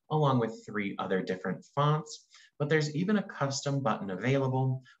Dyslexic, along with 3 other different fonts. But there's even a custom button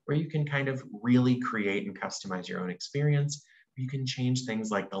available where you can kind of really create and customize your own experience. You can change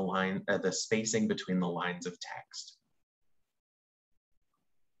things like the spacing between the lines of text.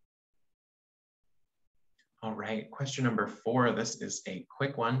 All right, question number 4. This is a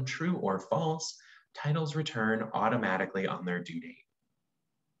quick one. True or false? Titles return automatically on their due date.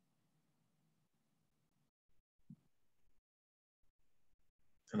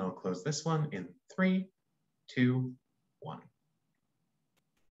 And I'll close this one in 3, 2, 1.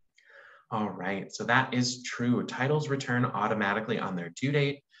 All right, so that is true. Titles return automatically on their due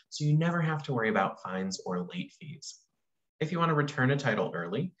date, so you never have to worry about fines or late fees. If you want to return a title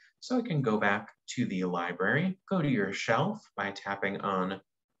early, so it can go back to the library, go to your shelf by tapping on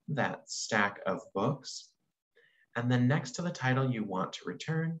that stack of books. And then next to the title you want to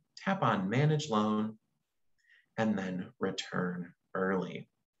return, tap on Manage Loan, and then Return Early.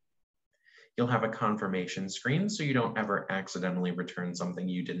 You'll have a confirmation screen so you don't ever accidentally return something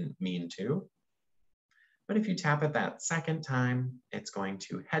you didn't mean to. But if you tap it that second time, it's going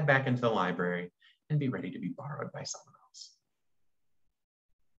to head back into the library and be ready to be borrowed by someone else.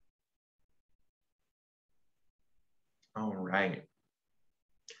 All right.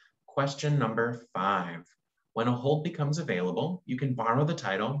 Question number 5. When a hold becomes available, you can borrow the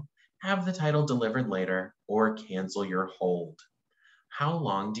title, have the title delivered later, or cancel your hold. How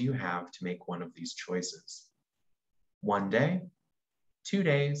long do you have to make one of these choices? 1 day, 2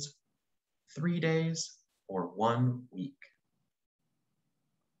 days, 3 days, or 1 week?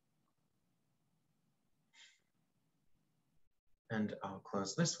 And I'll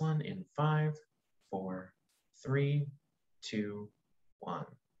close this one in 5, 4, 3, 2, 1.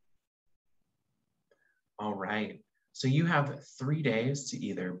 All right, so you have 3 days to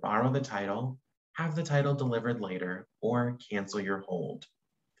either borrow the title, have the title delivered later, or cancel your hold.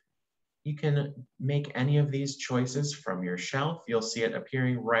 You can make any of these choices from your shelf. You'll see it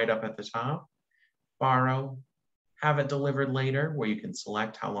appearing right up at the top. Borrow, have it delivered later, where you can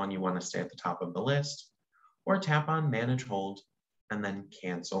select how long you want to stay at the top of the list, or tap on Manage Hold, and then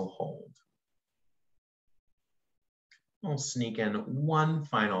Cancel Hold. We'll sneak in one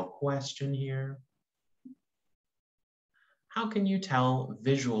final question here. How can you tell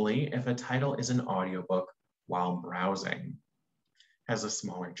visually if a title is an audiobook while browsing? Has a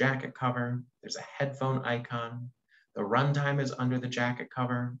smaller jacket cover, there's a headphone icon, the runtime is under the jacket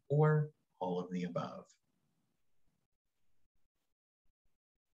cover, or all of the above.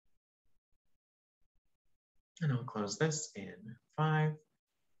 And I'll close this in 5,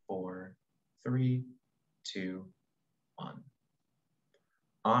 4, 3, 2, 1.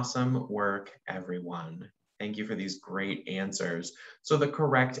 Awesome work, everyone. Thank you for these great answers. So the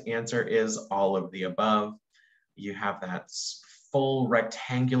correct answer is all of the above. You have that full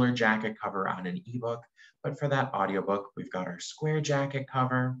rectangular jacket cover on an ebook, but for that audiobook, we've got our square jacket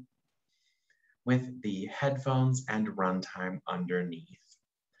cover with the headphones and runtime underneath.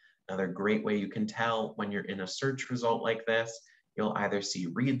 Another great way you can tell when you're in a search result like this, you'll either see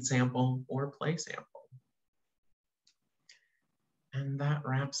read sample or play sample. And that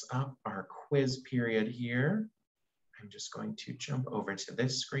wraps up our quiz period here. I'm just going to jump over to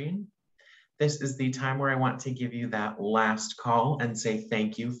this screen. This is the time where I want to give you that last call and say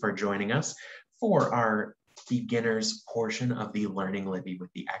thank you for joining us for our beginners portion of the Learning Libby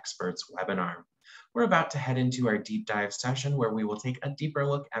with the Experts webinar. We're about to head into our deep dive session where we will take a deeper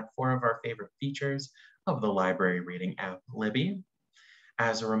look at 4 of our favorite features of the library reading app Libby.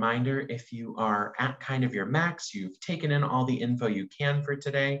 As a reminder, if you are at kind of your max, you've taken in all the info you can for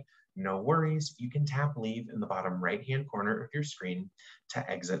today, no worries, you can tap leave in the bottom right-hand corner of your screen to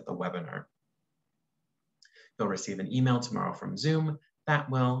exit the webinar. You'll receive an email tomorrow from Zoom that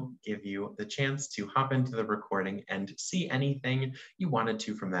will give you the chance to hop into the recording and see anything you wanted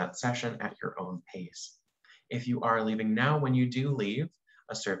to from that session at your own pace. If you are leaving now, when you do leave,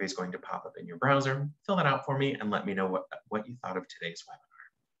 a survey is going to pop up in your browser. Fill that out for me and let me know what you thought of today's webinar.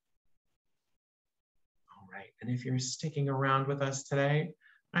 All right, and if you're sticking around with us today,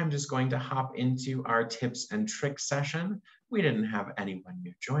 I'm just going to hop into our tips and tricks session. We didn't have anyone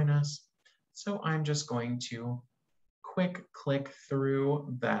new join us, so I'm just going to quick click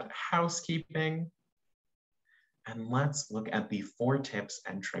through that housekeeping, and let's look at the 4 tips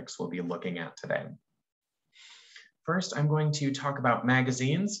and tricks we'll be looking at today. First, I'm going to talk about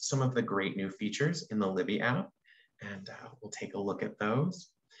magazines, some of the great new features in the Libby app, and we'll take a look at those.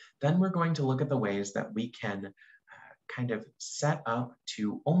 Then we're going to look at the ways that we can kind of set up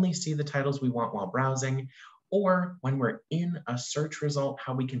to only see the titles we want while browsing, or when we're in a search result,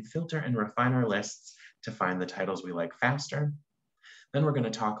 how we can filter and refine our lists to find the titles we like faster. Then we're going to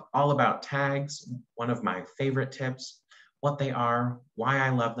talk all about tags, one of my favorite tips, what they are, why I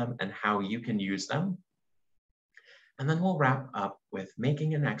love them, and how you can use them. And then we'll wrap up with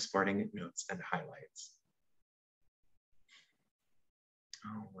making and exporting notes and highlights.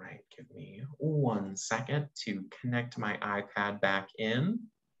 All right, give me 1 second to connect my iPad back in.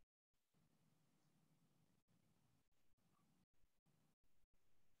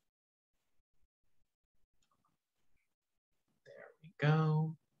 There we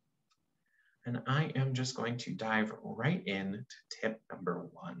go. And I am just going to dive right in to tip number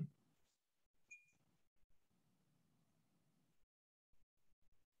 1.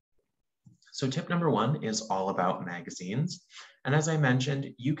 So tip number 1 is all about magazines. And as I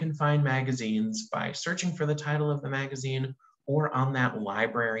mentioned, you can find magazines by searching for the title of the magazine, or on that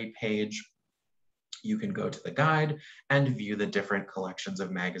library page, you can go to the guide and view the different collections of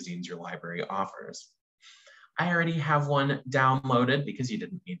magazines your library offers. I already have one downloaded because you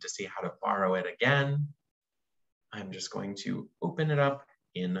didn't need to see how to borrow it again. I'm just going to open it up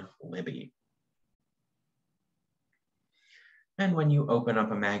in Libby. And when you open up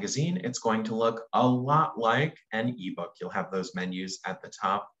a magazine, it's going to look a lot like an ebook. You'll have those menus at the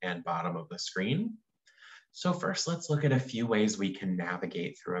top and bottom of the screen. So first, let's look at a few ways we can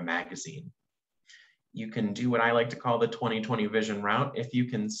navigate through a magazine. You can do what I like to call the 20/20 vision route. If you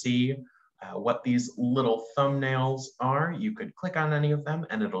can see what these little thumbnails are, you could click on any of them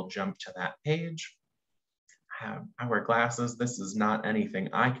and it'll jump to that page. I wear glasses. This is not anything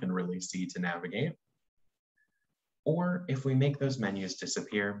I can really see to navigate. Or if we make those menus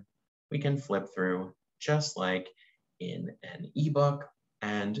disappear, we can flip through just like in an ebook.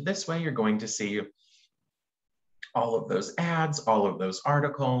 And this way you're going to see all of those ads, all of those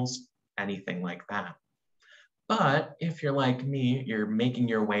articles, anything like that. But if you're like me, you're making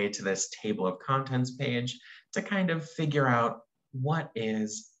your way to this table of contents page to kind of figure out what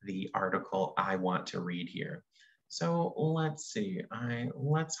is the article I want to read here. So let's see,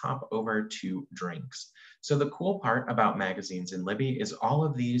 let's hop over to drinks. So the cool part about magazines in Libby is all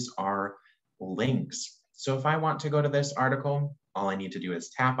of these are links. So if I want to go to this article, all I need to do is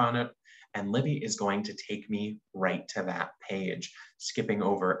tap on it, and Libby is going to take me right to that page. Skipping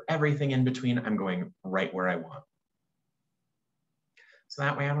over everything in between, I'm going right where I want. So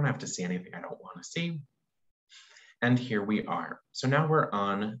that way I don't have to see anything I don't want to see. And here we are. So now we're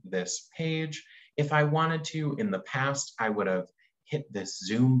on this page. If I wanted to, in the past, I would have hit this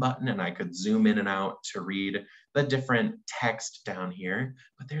zoom button and I could zoom in and out to read the different text down here.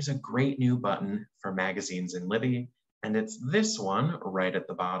 But there's a great new button for magazines in Libby, and it's this one right at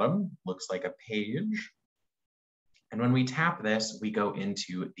the bottom. Looks like a page. And when we tap this, we go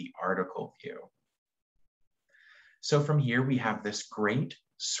into the article view. So from here, we have this great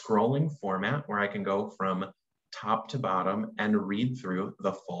scrolling format where I can go from top to bottom and read through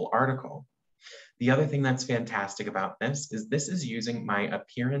the full article. The other thing that's fantastic about this is using my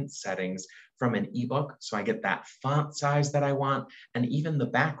appearance settings from an ebook, so I get that font size that I want and even the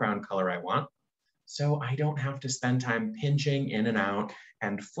background color I want. So I don't have to spend time pinching in and out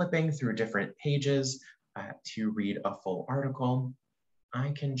and flipping through different pages to read a full article.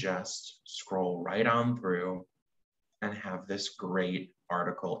 I can just scroll right on through and have this great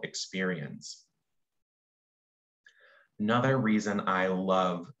article experience. Another reason I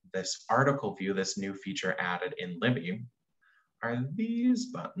love this article view, this new feature added in Libby, are these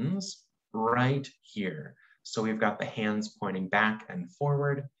buttons right here. So we've got the hands pointing back and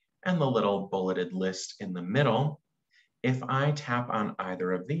forward and the little bulleted list in the middle. If I tap on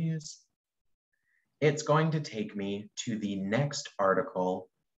either of these, it's going to take me to the next article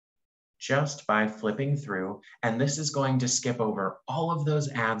just by flipping through, and this is going to skip over all of those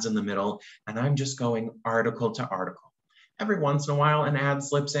ads in the middle, and I'm just going article to article. Every once in a while an ad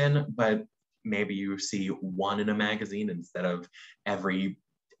slips in, but maybe you see one in a magazine instead of every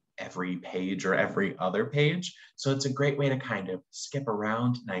page or every other page. So it's a great way to kind of skip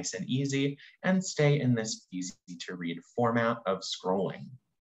around nice and easy and stay in this easy to read format of scrolling.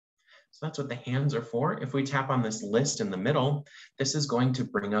 So that's what the hands are for. If we tap on this list in the middle, this is going to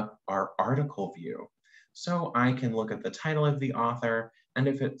bring up our article view. So I can look at the title of the author, and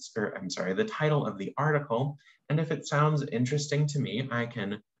if it's, the title of the article, and if it sounds interesting to me, I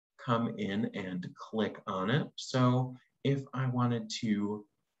can come in and click on it. So if I wanted to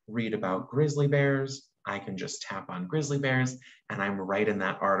read about grizzly bears, I can just tap on grizzly bears, and I'm right in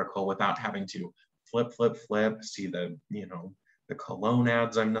that article without having to flip, see the, the cologne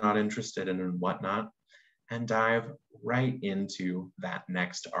ads I'm not interested in and whatnot, and dive right into that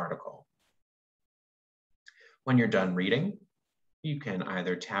next article. When you're done reading, you can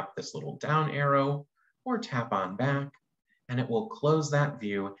either tap this little down arrow or tap on back, and it will close that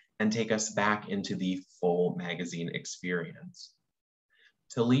view and take us back into the full magazine experience.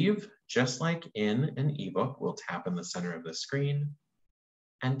 To leave, just like in an ebook, we'll tap in the center of the screen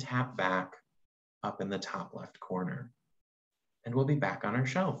and tap back up in the top left corner, and we'll be back on our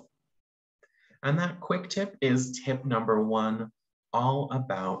shelf. And that quick tip is tip number 1, all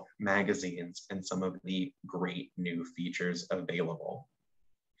about magazines and some of the great new features available.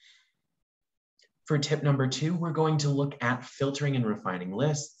 For tip number 2, we're going to look at filtering and refining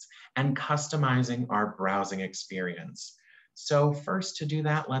lists and customizing our browsing experience. So first, to do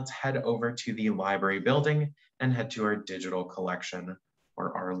that, let's head over to the library building and head to our digital collection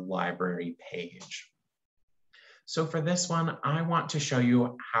or our library page. So for this one, I want to show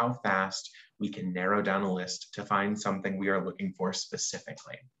you how fast we can narrow down a list to find something we are looking for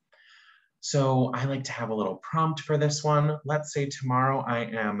specifically. So I like to have a little prompt for this one. Let's say tomorrow I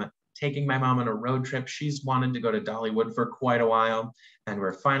am taking my mom on a road trip. She's wanted to go to Dollywood for quite a while, and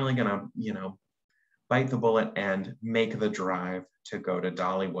we're finally gonna, bite the bullet and make the drive to go to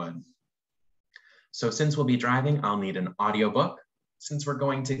Dollywood. So since we'll be driving, I'll need an audiobook. Since we're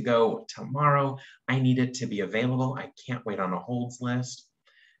going to go tomorrow, I need it to be available. I can't wait on a holds list.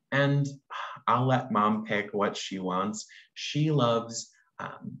 And I'll let mom pick what she wants. She loves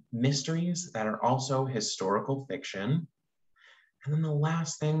mysteries that are also historical fiction. And then the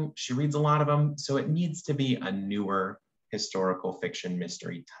last thing, she reads a lot of them, so it needs to be a newer historical fiction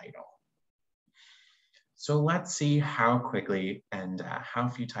mystery title. So let's see how quickly and how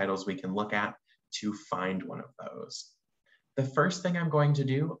few titles we can look at to find one of those. The first thing I'm going to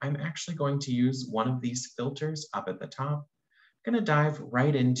do, I'm actually going to use one of these filters up at the top. I'm going to dive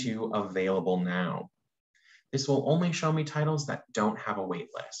right into Available Now. This will only show me titles that don't have a wait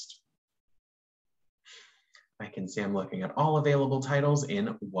list. I can see I'm looking at all available titles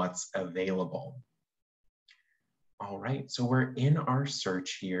in What's Available. All right, so we're in our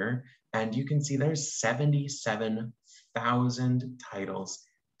search here, and you can see there's 77,000 titles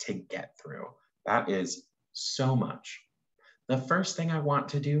to get through. That is so much. The first thing I want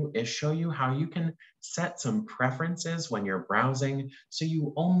to do is show you how you can set some preferences when you're browsing so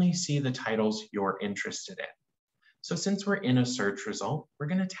you only see the titles you're interested in. So since we're in a search result, we're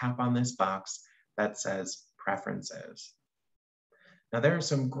going to tap on this box that says Preferences. Now there are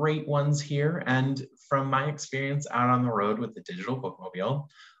some great ones here, and from my experience out on the road with the digital bookmobile,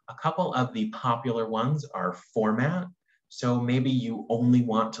 a couple of the popular ones are Format. So maybe you only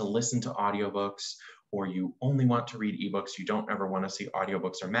want to listen to audiobooks, or you only want to read ebooks, you don't ever want to see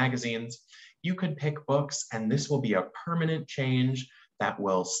audiobooks or magazines. You could pick Books, and this will be a permanent change that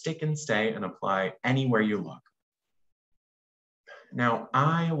will stick and stay and apply anywhere you look. Now,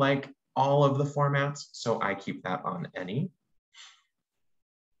 I like all of the formats, so I keep that on Any.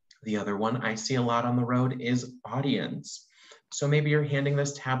 The other one I see a lot on the road is Audience. So maybe you're handing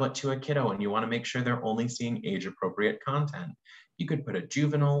this tablet to a kiddo and you want to make sure they're only seeing age-appropriate content. You could put a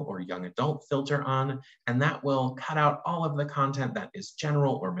juvenile or young adult filter on, and that will cut out all of the content that is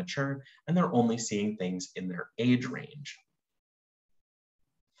general or mature, and they're only seeing things in their age range.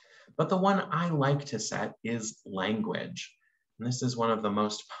 But the one I like to set is Language. And this is one of the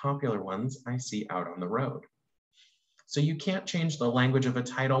most popular ones I see out on the road. So you can't change the language of a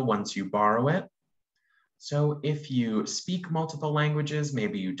title once you borrow it. So if you speak multiple languages,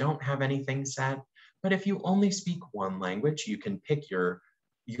 maybe you don't have anything set, but if you only speak one language, you can pick your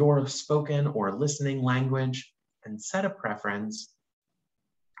spoken or listening language and set a preference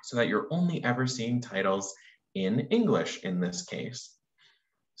so that you're only ever seeing titles in English in this case.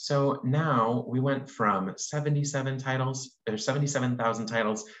 So now we went from 77,000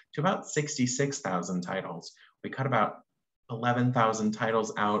 titles to about 66,000 titles. We cut about 11,000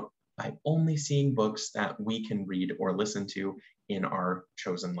 titles out by only seeing books that we can read or listen to in our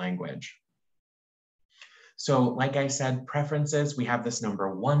chosen language. So like I said, preferences, we have this number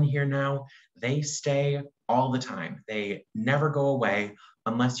 1 here now. They stay all the time. They never go away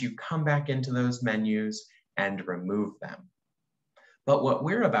unless you come back into those menus and remove them. But what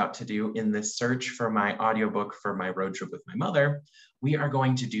we're about to do in this search for my audiobook for my road trip with my mother, we are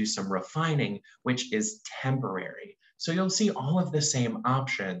going to do some refining, which is temporary. So you'll see all of the same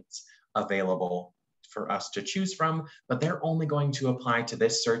options available for us to choose from, but they're only going to apply to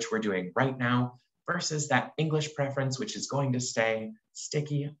this search we're doing right now versus that English preference, which is going to stay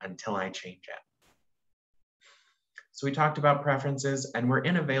sticky until I change it. So we talked about preferences and we're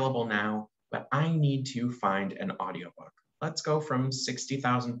in available now, but I need to find an audiobook. Let's go from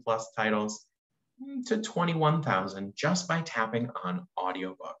 60,000 plus titles to 21,000 just by tapping on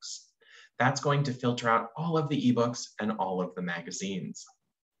audiobooks. That's going to filter out all of the ebooks and all of the magazines.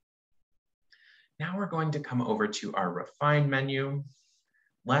 Now we're going to come over to our refine menu.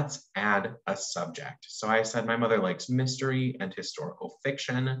 Let's add a subject. So I said my mother likes mystery and historical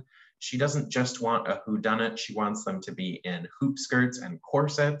fiction. She doesn't just want a whodunit, she wants them to be in hoop skirts and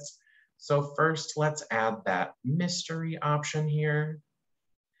corsets. So first, let's add that mystery option here.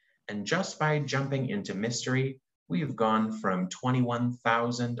 And just by jumping into mystery, we've gone from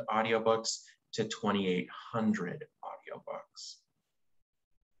 21,000 audiobooks to 2,800 audiobooks.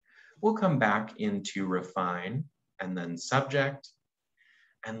 We'll come back into refine and then subject.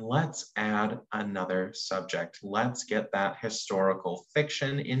 And let's add another subject. Let's get that historical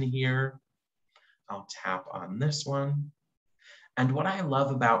fiction in here. I'll tap on this one. And what I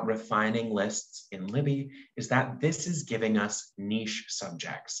love about refining lists in Libby is that this is giving us niche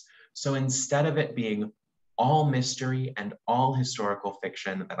subjects. So instead of it being all mystery and all historical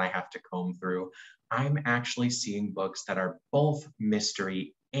fiction that I have to comb through, I'm actually seeing books that are both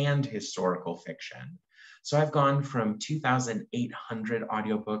mystery and historical fiction. So I've gone from 2,800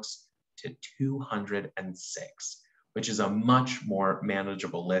 audiobooks to 206, which is a much more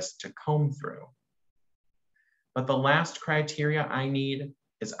manageable list to comb through. But the last criteria I need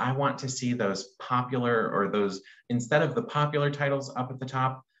is I want to see those popular, or those, instead of the popular titles up at the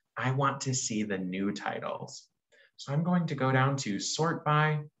top, I want to see the new titles. So I'm going to go down to sort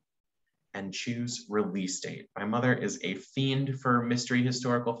by and choose release date. My mother is a fiend for mystery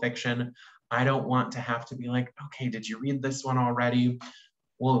historical fiction. I don't want to have to be like, okay, did you read this one already?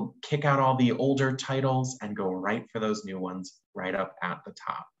 We'll kick out all the older titles and go right for those new ones right up at the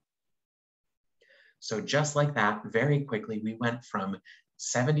top. So just like that, very quickly, we went from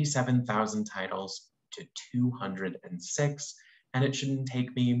 77,000 titles to 206, and it shouldn't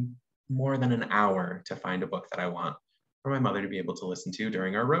take me more than an hour to find a book that I want for my mother to be able to listen to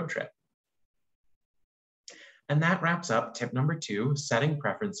during our road trip. And that wraps up tip number 2, setting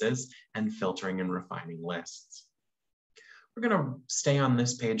preferences and filtering and refining lists. We're going to stay on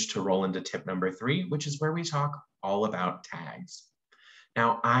this page to roll into tip number 3, which is where we talk all about tags.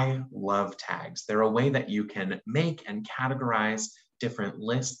 Now, I love tags. They're a way that you can make and categorize different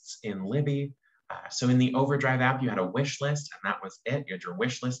lists in Libby. So in the OverDrive app, you had a wish list, and that was it. You had your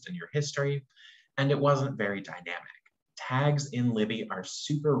wish list and your history, and it wasn't very dynamic. Tags in Libby are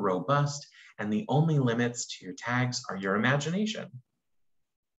super robust, and the only limits to your tags are your imagination.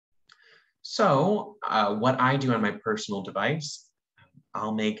 So what I do on my personal device,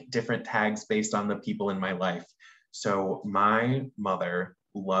 I'll make different tags based on the people in my life. So my mother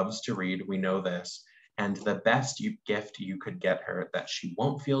loves to read, we know this, and the best gift you could get her that she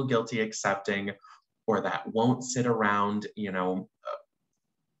won't feel guilty accepting or that won't sit around,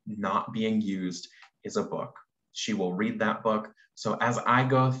 not being used is a book. She will read that book. So as I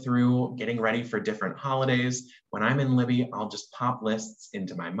go through getting ready for different holidays, when I'm in Libby, I'll just pop lists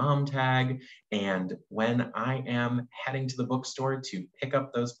into my mom tag. And when I am heading to the bookstore to pick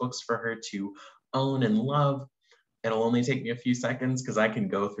up those books for her to own and love, it'll only take me a few seconds because I can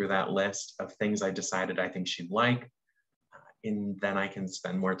go through that list of things I decided I think she'd like. And then I can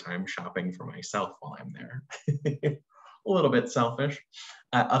spend more time shopping for myself while I'm there. A little bit selfish.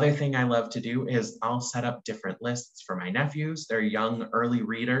 Other thing I love to do is I'll set up different lists for my nephews. They're young, early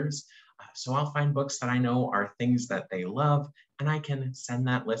readers. So I'll find books that I know are things that they love, and I can send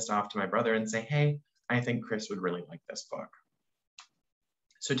that list off to my brother and say, hey, I think Chris would really like this book.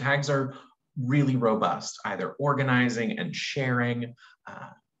 So tags are really robust, either organizing and sharing,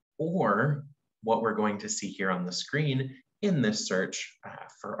 or what we're going to see here on the screen in this search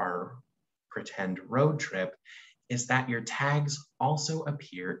for our pretend road trip is that your tags also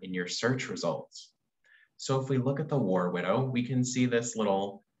appear in your search results. So if we look at the War Widow, we can see this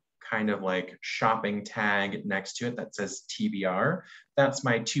little kind of like shopping tag next to it that says TBR. That's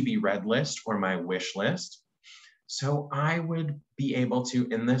my to be read list or my wish list. So I would be able to,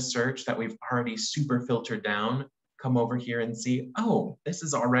 in this search that we've already super filtered down, come over here and see, oh, this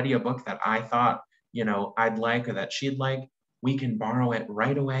is already a book that I thought, I'd like or that she'd like. We can borrow it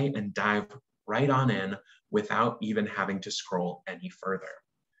right away and dive right on in without even having to scroll any further.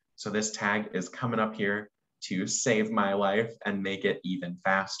 So this tag is coming up here to save my life and make it even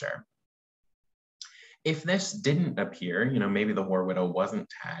faster. If this didn't appear, maybe the War Widow wasn't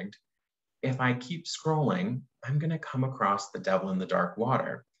tagged, if I keep scrolling, I'm gonna come across The Devil in the Dark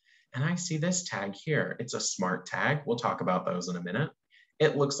Water. And I see this tag here. It's a smart tag. We'll talk about those in a minute.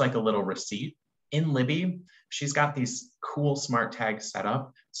 It looks like a little receipt. In Libby, she's got these cool smart tags set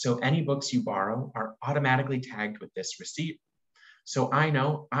up. So any books you borrow are automatically tagged with this receipt. So I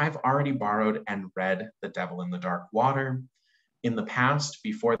know I've already borrowed and read The Devil in the Dark Water. In the past,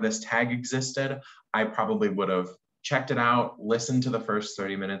 before this tag existed, I probably would have checked it out, listened to the first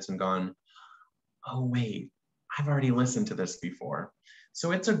 30 minutes and gone, oh wait, I've already listened to this before.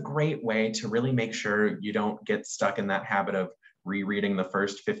 So it's a great way to really make sure you don't get stuck in that habit of rereading the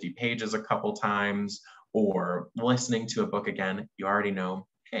first 50 pages a couple times or listening to a book again. You already know,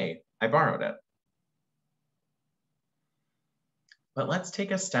 hey, I borrowed it. But let's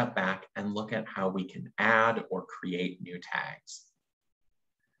take a step back and look at how we can add or create new tags.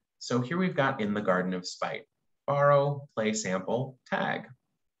 So here we've got In the Garden of Spite, borrow, play sample, tag.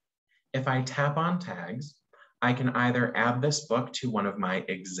 If I tap on tags, I can either add this book to one of my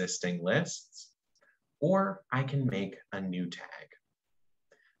existing lists, or I can make a new tag.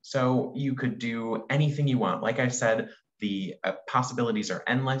 So you could do anything you want. Like I said, the possibilities are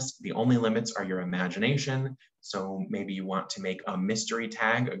endless. The only limits are your imagination. So maybe you want to make a mystery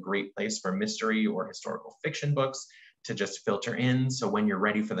tag, a great place for mystery or historical fiction books to just filter in. So when you're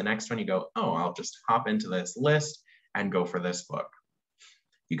ready for the next one, you go, oh, I'll just hop into this list and go for this book.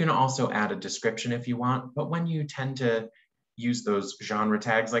 You can also add a description if you want, but when you tend to use those genre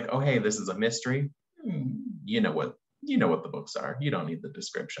tags like, oh, hey, this is a mystery, you know what the books are. You don't need the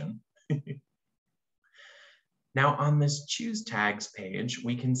description. Now on this Choose Tags page,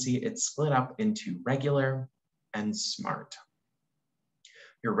 we can see it's split up into regular and smart.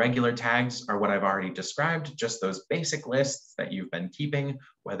 Your regular tags are what I've already described, just those basic lists that you've been keeping,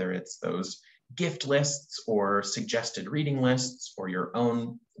 whether it's those gift lists or suggested reading lists or your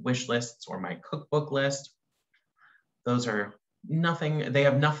own wish lists or my cookbook list. Those are nothing, they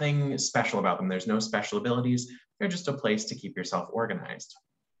have nothing special about them. There's no special abilities. They're just a place to keep yourself organized.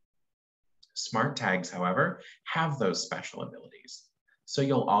 Smart tags, however, have those special abilities. So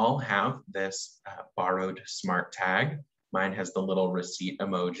you'll all have this borrowed smart tag. Mine has the little receipt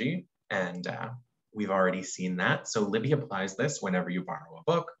emoji, and we've already seen that. So Libby applies this whenever you borrow a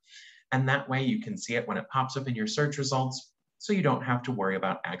book, and that way you can see it when it pops up in your search results, so you don't have to worry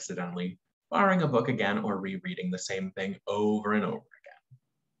about accidentally borrowing a book again or rereading the same thing over and over again.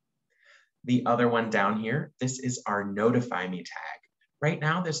 The other one down here, this is our Notify Me tag. Right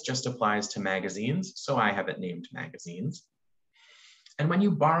now, this just applies to magazines, so I have it named magazines. And when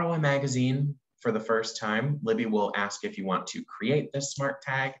you borrow a magazine for the first time, Libby will ask if you want to create this smart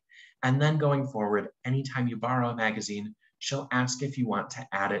tag. And then going forward, anytime you borrow a magazine, she'll ask if you want to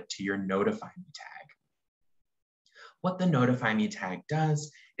add it to your Notify Me tag. What the Notify Me tag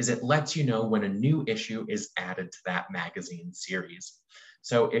does is it lets you know when a new issue is added to that magazine series.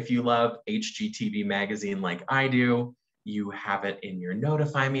 So if you love HGTV magazine like I do, you have it in your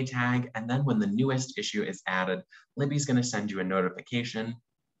Notify Me tag, and then when the newest issue is added, Libby's gonna send you a notification,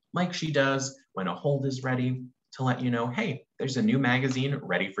 like she does when a hold is ready, to let you know, hey, there's a new magazine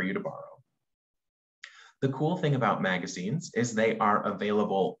ready for you to borrow. The cool thing about magazines is they are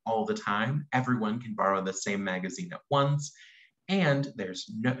available all the time. Everyone can borrow the same magazine at once, and there's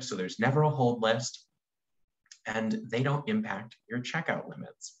never a hold list, and they don't impact your checkout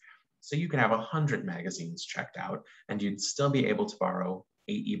limits. So you could have 100 magazines checked out, and you'd still be able to borrow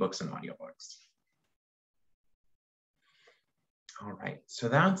 8 ebooks and audiobooks. All right, so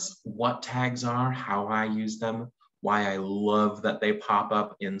that's what tags are, how I use them, why I love that they pop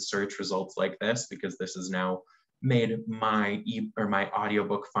up in search results like this, because this has now made my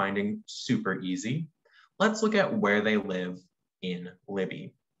audiobook finding super easy. Let's look at where they live in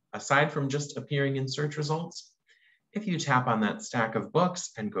Libby. Aside from just appearing in search results, if you tap on that stack of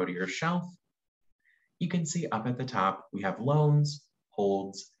books and go to your shelf, you can see up at the top, we have loans,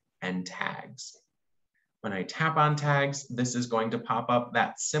 holds, and tags. When I tap on tags, this is going to pop up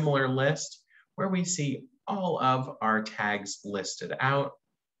that similar list where we see all of our tags listed out.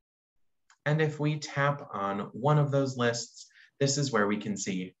 And if we tap on one of those lists, this is where we can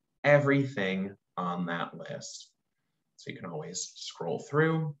see everything on that list. So you can always scroll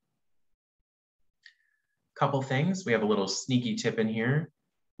through. Couple things, we have a little sneaky tip in here.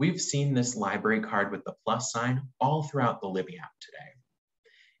 We've seen this library card with the plus sign all throughout the Libby app today.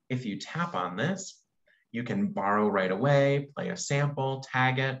 If you tap on this, you can borrow right away, play a sample,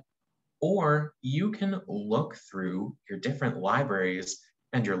 tag it, or you can look through your different libraries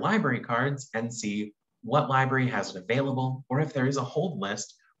and your library cards and see what library has it available, or if there is a hold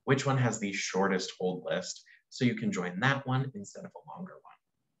list, which one has the shortest hold list, so you can join that one instead of a longer one.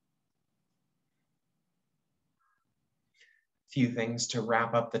 Few things to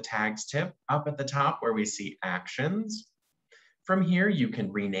wrap up the tags tip. Up at the top where we see actions. From here, you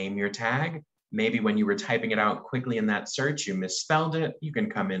can rename your tag. Maybe when you were typing it out quickly in that search, you misspelled it, you can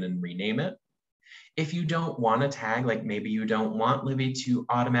come in and rename it. If you don't want a tag, like maybe you don't want Libby to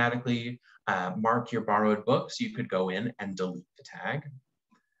automatically mark your borrowed books, you could go in and delete the tag.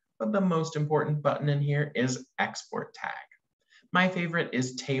 But the most important button in here is export tag. My favorite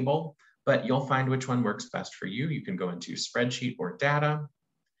is table, but you'll find which one works best for you. You can go into spreadsheet or data.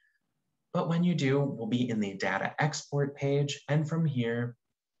 But when you do, we'll be in the data export page. And from here,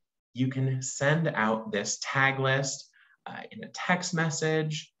 you can send out this tag list in a text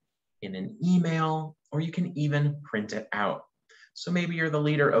message, in an email, or you can even print it out. So maybe you're the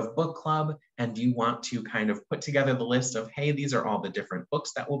leader of book club and you want to kind of put together the list of, hey, these are all the different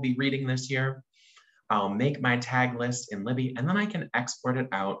books that we'll be reading this year. I'll make my tag list in Libby and then I can export it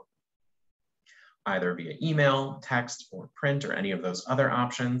out either via email, text, or print, or any of those other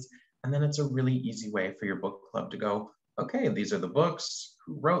options. And then it's a really easy way for your book club to go, okay, these are the books,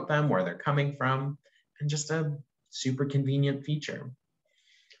 who wrote them, where they're coming from, and just a super convenient feature.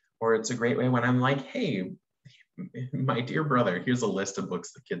 Or it's a great way when I'm like, hey, my dear brother, here's a list of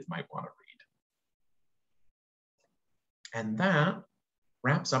books the kids might want to read. And that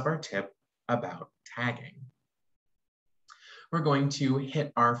wraps up our tip about tagging. We're going to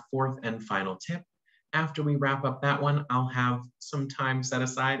hit our fourth and final tip. After we wrap up that one, I'll have some time set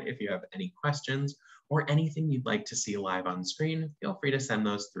aside. If you have any questions or anything you'd like to see live on screen, feel free to send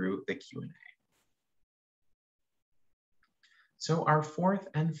those through the Q&A. So our fourth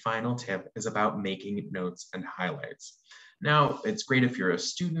and final tip is about making notes and highlights. Now, it's great if you're a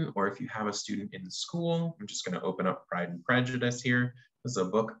student or if you have a student in school. I'm just going to open up Pride and Prejudice here. This is a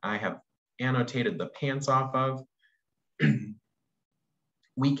book I have annotated the pants off of.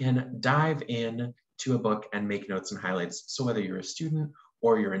 We can dive in to a book and make notes and highlights. So whether you're a student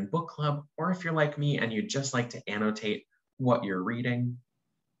or you're in book club, or if you're like me and you just like to annotate what you're reading,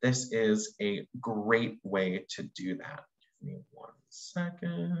 this is a great way to do that. Give me 1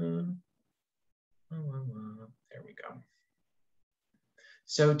 second. There we go.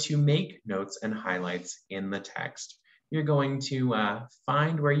 So to make notes and highlights in the text, you're going to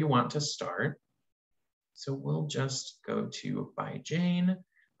find where you want to start. So we'll just go to by Jane.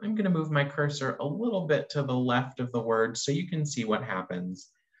 I'm going to move my cursor a little bit to the left of the word so you can see what happens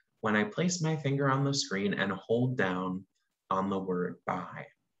when I place my finger on the screen and hold down on the word buy.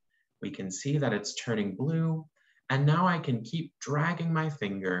 We can see that it's turning blue, and now I can keep dragging my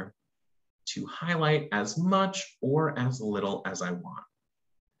finger to highlight as much or as little as I want.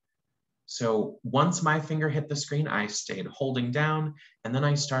 So once my finger hit the screen, I stayed holding down, and then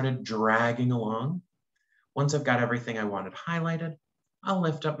I started dragging along. Once I've got everything I wanted highlighted, I'll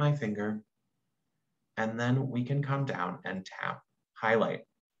lift up my finger, and then we can come down and tap highlight.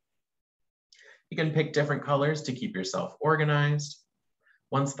 You can pick different colors to keep yourself organized.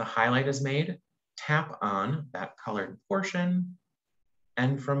 Once the highlight is made, tap on that colored portion,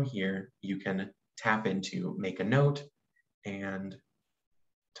 and from here you can tap into make a note and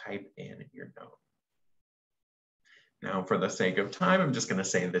type in your note. Now, for the sake of time, I'm just going to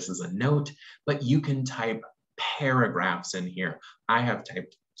say this is a note, but you can type paragraphs in here. I have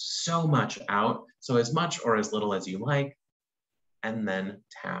typed so much out, so as much or as little as you like, and then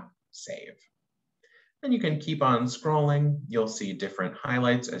tap save. Then you can keep on scrolling. You'll see different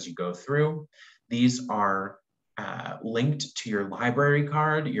highlights as you go through. These are linked to your library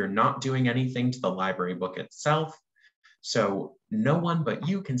card. You're not doing anything to the library book itself. So no one but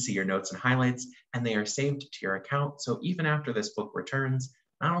you can see your notes and highlights, and they are saved to your account. So even after this book returns,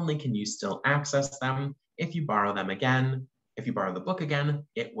 not only can you still access them, if you borrow them again, if you borrow the book again,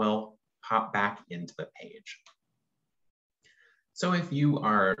 it will pop back into the page. So if you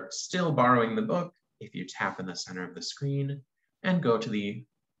are still borrowing the book, if you tap in the center of the screen and go to the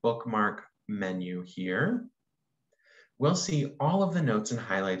bookmark menu here, we'll see all of the notes and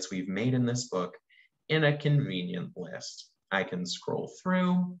highlights we've made in this book in a convenient list. I can scroll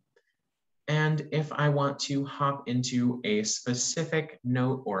through, and if I want to hop into a specific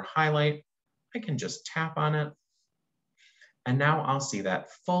note or highlight, I can just tap on it, and now I'll see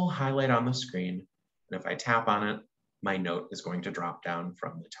that full highlight on the screen, and if I tap on it, my note is going to drop down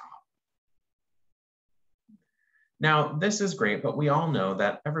from the top. Now, this is great, but we all know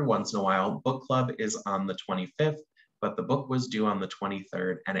that every once in a while, book club is on the 25th, but the book was due on the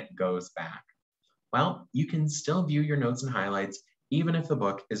 23rd, and it goes back. Well, you can still view your notes and highlights even if the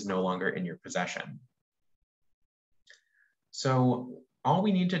book is no longer in your possession. So all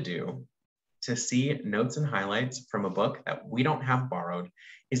we need to do to see notes and highlights from a book that we don't have borrowed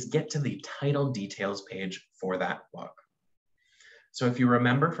is get to the title details page for that book. So if you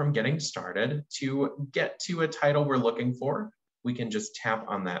remember from getting started, to get to a title we're looking for, we can just tap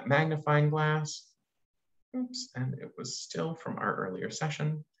on that magnifying glass. Oops, and it was still from our earlier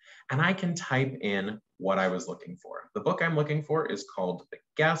session. And I can type in what I was looking for. The book I'm looking for is called The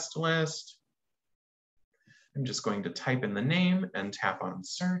Guest List. I'm just going to type in the name and tap on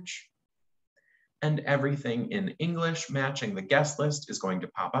search. And everything in English matching the guest list is going to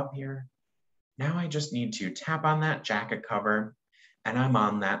pop up here. Now I just need to tap on that jacket cover, and I'm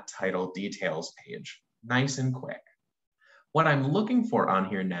on that title details page, nice and quick. What I'm looking for on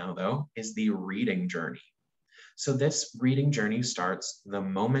here now, though, is the reading journey. So this reading journey starts the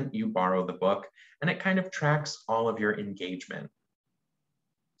moment you borrow the book, and it kind of tracks all of your engagement.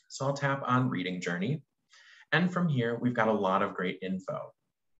 So I'll tap on reading journey, and from here, we've got a lot of great info.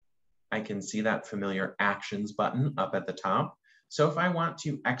 I can see that familiar actions button up at the top. So if I want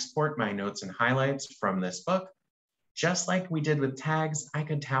to export my notes and highlights from this book, just like we did with tags, I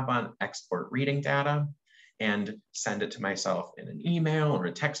could tap on export reading data and send it to myself in an email or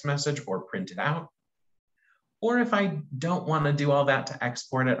a text message or print it out. Or if I don't want to do all that to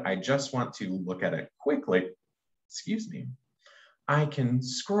export it, I just want to look at it quickly, excuse me, I can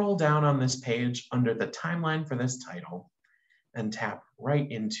scroll down on this page under the timeline for this title and tap right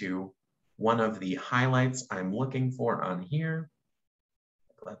into one of the highlights I'm looking for on here.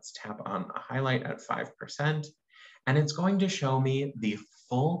 Let's tap on a highlight at 5%, and it's going to show me the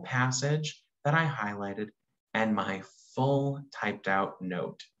full passage that I highlighted and my full typed out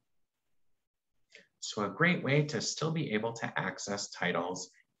note. So a great way to still be able to access titles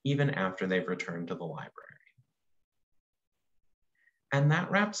even after they've returned to the library. And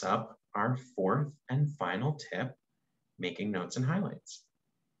that wraps up our fourth and final tip, making notes and highlights.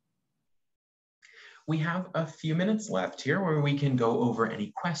 We have a few minutes left here where we can go over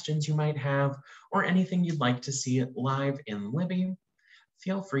any questions you might have or anything you'd like to see live in Libby.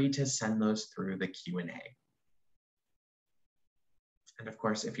 Feel free to send those through the Q&A. And of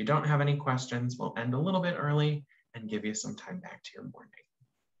course, if you don't have any questions, we'll end a little bit early and give you some time back to your morning.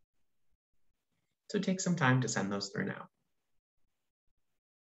 So take some time to send those through now.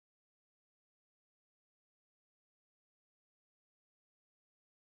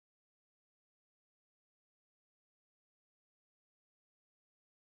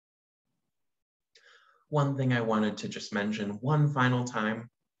 One thing I wanted to just mention one final time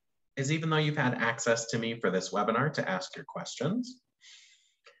is even though you've had access to me for this webinar to ask your questions,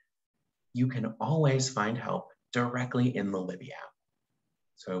 you can always find help directly in the Libby app.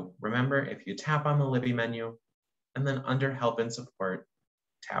 So remember, if you tap on the Libby menu and then under Help and Support,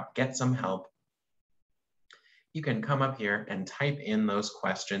 tap Get Some Help, you can come up here and type in those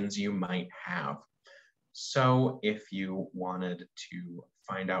questions you might have. So if you wanted to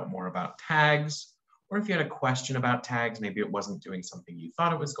find out more about tags, or if you had a question about tags, maybe it wasn't doing something you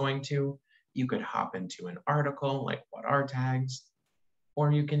thought it was going to, you could hop into an article like what are tags,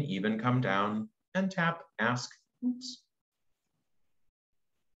 or you can even come down and tap Ask. Oops.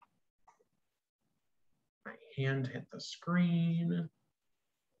 My hand hit the screen.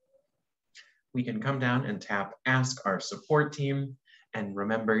 We can come down and tap Ask Our Support Team. And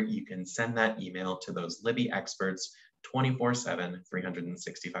remember, you can send that email to those Libby experts 24/7,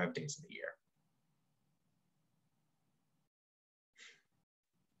 365 days of the year.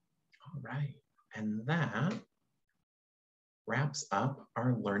 All right, and that wraps up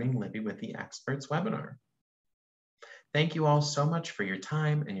our Learning Libby with the Experts webinar. Thank you all so much for your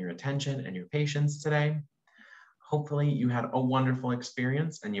time and your attention and your patience today. Hopefully you had a wonderful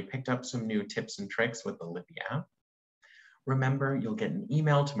experience and you picked up some new tips and tricks with the Libby app. Remember, you'll get an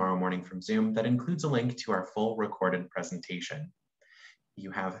email tomorrow morning from Zoom that includes a link to our full recorded presentation.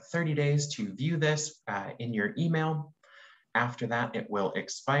 You have 30 days to view this in your email. After that, it will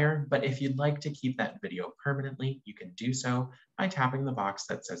expire, but if you'd like to keep that video permanently, you can do so by tapping the box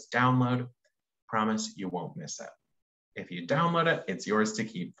that says download. Promise you won't miss it. If you download it, it's yours to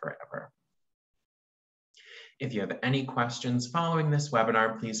keep forever. If you have any questions following this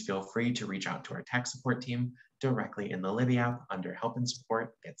webinar, please feel free to reach out to our tech support team directly in the Libby app under Help and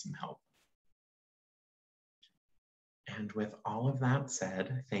Support, Get Some Help. And with all of that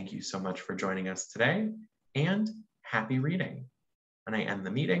said, thank you so much for joining us today and happy reading. When I end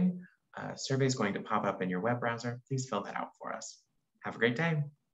the meeting, a survey is going to pop up in your web browser. Please fill that out for us. Have a great day.